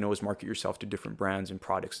too. So you can always market yourself to different brands and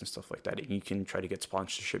products and stuff like that. And you can try to get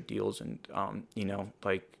sponsorship deals and,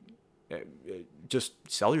 just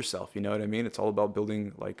sell yourself. You know what I mean? It's all about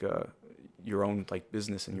building like your own like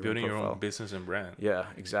business and building your own business and brand. Yeah,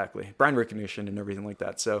 exactly. Brand recognition and everything like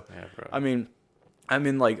that. So, yeah, bro. I mean,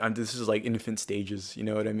 this is like infant stages, you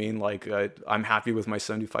know what I mean? Like, I'm happy with my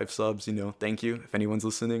 75 subs, thank you. If anyone's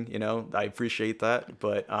listening, I appreciate that.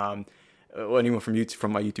 But, anyone from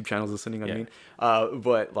my YouTube channel is listening, I mean,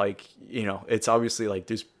 but like, it's obviously like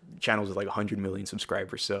there's channels with like 100 million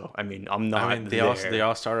subscribers. So I mean, I'm not. I mean, they all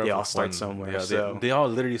start. They all start somewhere. Yeah, so they all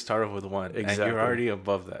literally start off with one, exactly. and you're already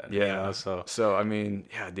above that. Yeah. You know, so I mean,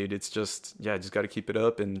 yeah, dude, it's just just got to keep it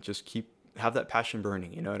up and just have that passion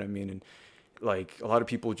burning. You know what I mean? And like a lot of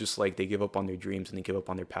people just like they give up on their dreams and they give up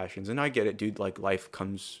on their passions. And I get it, dude. Like life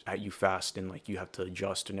comes at you fast and like you have to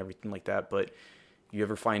adjust and everything like that. But you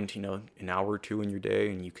ever find an hour or two in your day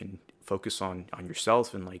and you can focus on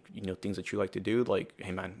yourself and like things that you like to do, like,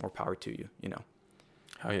 hey man, more power to you.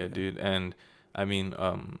 Oh yeah, dude. And I mean,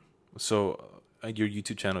 so your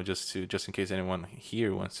YouTube channel, just in case anyone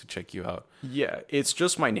here wants to check you out. Yeah, it's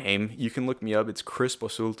just my name. You can look me up. It's Chris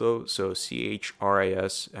Basulto, so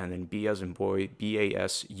CHRIS and then B as in boy,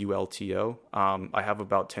 BASULTO. I have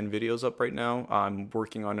about 10 videos up right now. I'm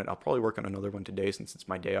working on it. I'll probably work on another one today since it's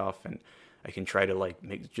my day off, and I can try to like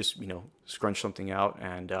make scrunch something out.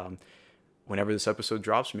 And whenever this episode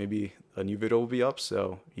drops, maybe a new video will be up.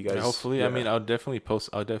 So you guys, hopefully, yeah. I mean, I'll definitely post.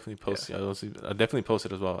 I'll definitely post it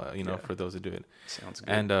as well. For those who do it. Sounds good.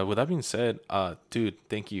 And with that being said, dude,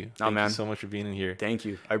 thank you. Thank you so much for being in here. Thank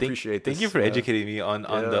you. I appreciate this. Thank you for educating me on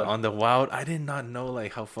the wild. I did not know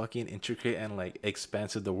like how fucking intricate and like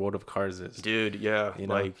expansive the world of cars is. Dude, yeah.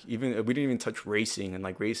 Like even we didn't even touch racing, and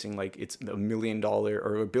like racing, like it's $1 million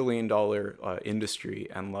or $1 billion industry,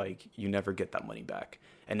 and like you never get that money back.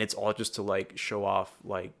 And it's all just to like show off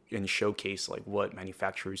like and showcase like what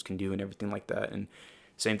manufacturers can do and everything like that. And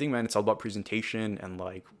same thing, man, it's all about presentation and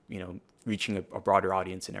like reaching a broader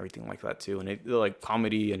audience and everything like that too. And it like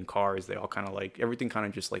comedy and cars, they all kind of like everything kind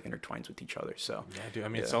of just like intertwines with each other. So yeah, dude, I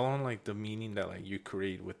mean it's all on like the meaning that like you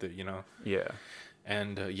create with it, yeah.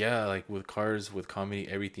 And like with cars, with comedy,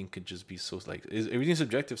 everything could just be so like everything's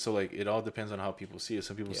subjective. So like it all depends on how people see it.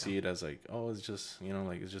 Some people see it as like, oh, it's just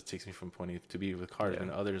like it just takes me from point A to B with cars,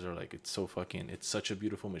 and others are like, it's such a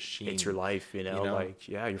beautiful machine. It's your life, like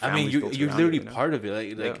your I mean, you're literally part of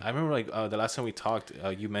it. Like yeah. I remember like the last time we talked,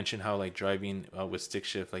 you mentioned how like driving with stick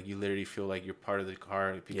shift, like you literally feel like you're part of the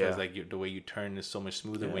car because like the way you turn is so much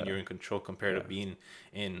smoother when you're in control compared to being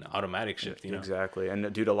in automatic shift. Exactly.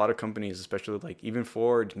 And dude, a lot of companies, especially like even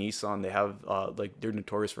Ford, Nissan, they have like they're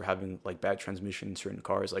notorious for having like bad transmission in certain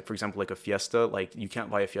cars. Like for example, like a Fiesta, like you can't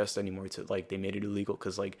buy a Fiesta anymore. Like they made it illegal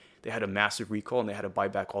because like they had a massive recall and they had to buy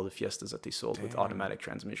back all the Fiestas that they sold with automatic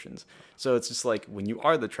transmissions. So it's just like when you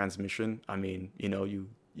are the transmission, I mean,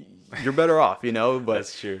 you're better off, but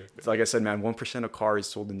that's true. It's like I said, man, 1% of cars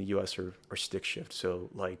sold in the US are stick shift. So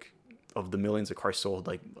like of the millions of cars sold,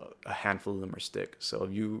 like a handful of them are stick. So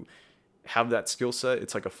if you have that skill set,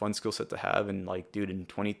 it's like a fun skill set to have. And like, dude, in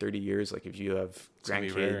 20-30 years, like if you have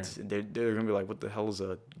grandkids, they're gonna be like, what the hell is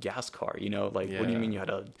a gas car? What do you mean you had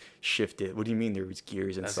to shift it? What do you mean there was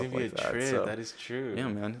gears and stuff like that? So, that is true. Yeah,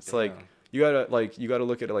 man. It's like you gotta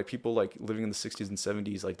look at it like people like living in the 60s and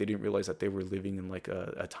 70s, like they didn't realize that they were living in like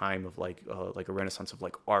a time of like a renaissance of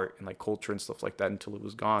like art and like culture and stuff like that until it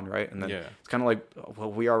was gone, right? And then it's kind of like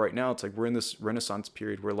what we are right now. It's like we're in this renaissance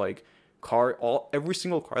period where like every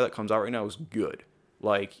single car that comes out right now is good.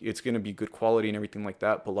 Like it's gonna be good quality and everything like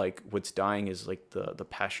that, but like what's dying is like the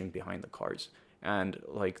passion behind the cars and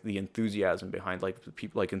like the enthusiasm behind like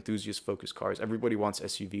people, like enthusiast focused cars. Everybody wants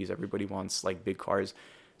SUVs, everybody wants like big cars.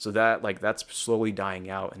 So that's slowly dying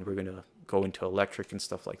out, and we're gonna go into electric and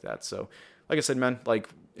stuff like that. So like I said, man, like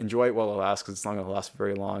enjoy it while it lasts, because it's not gonna last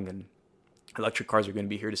very long, and electric cars are going to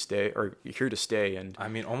be here to stay. And I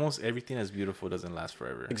mean, almost everything that's beautiful doesn't last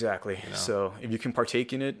forever. Exactly. So if you can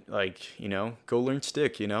partake in it, like, go learn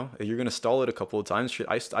stick, you're going to stall it a couple of times.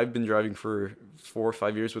 I've been driving for 4 or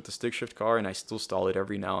 5 years with the stick shift car, and I still stall it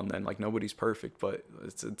every now and then. Like nobody's perfect, but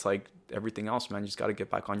it's like everything else, man. You just got to get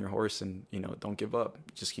back on your horse and, don't give up.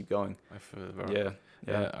 Just keep going. I feel it, bro.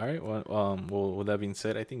 Yeah. All right. Well, with that being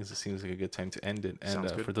said, I think it seems like a good time to end it. And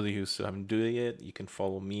for those of you who haven't doing it, you can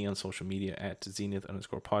follow me on social media at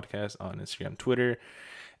Zenith_podcast on Instagram, Twitter.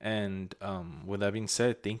 And with that being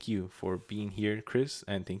said, thank you for being here, Chris,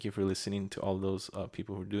 and thank you for listening to all those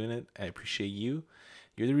people who are doing it. I appreciate you.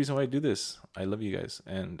 You're the reason why I do this. I love you guys.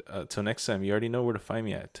 And till next time, you already know where to find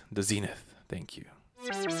me at The Zenith. Thank you.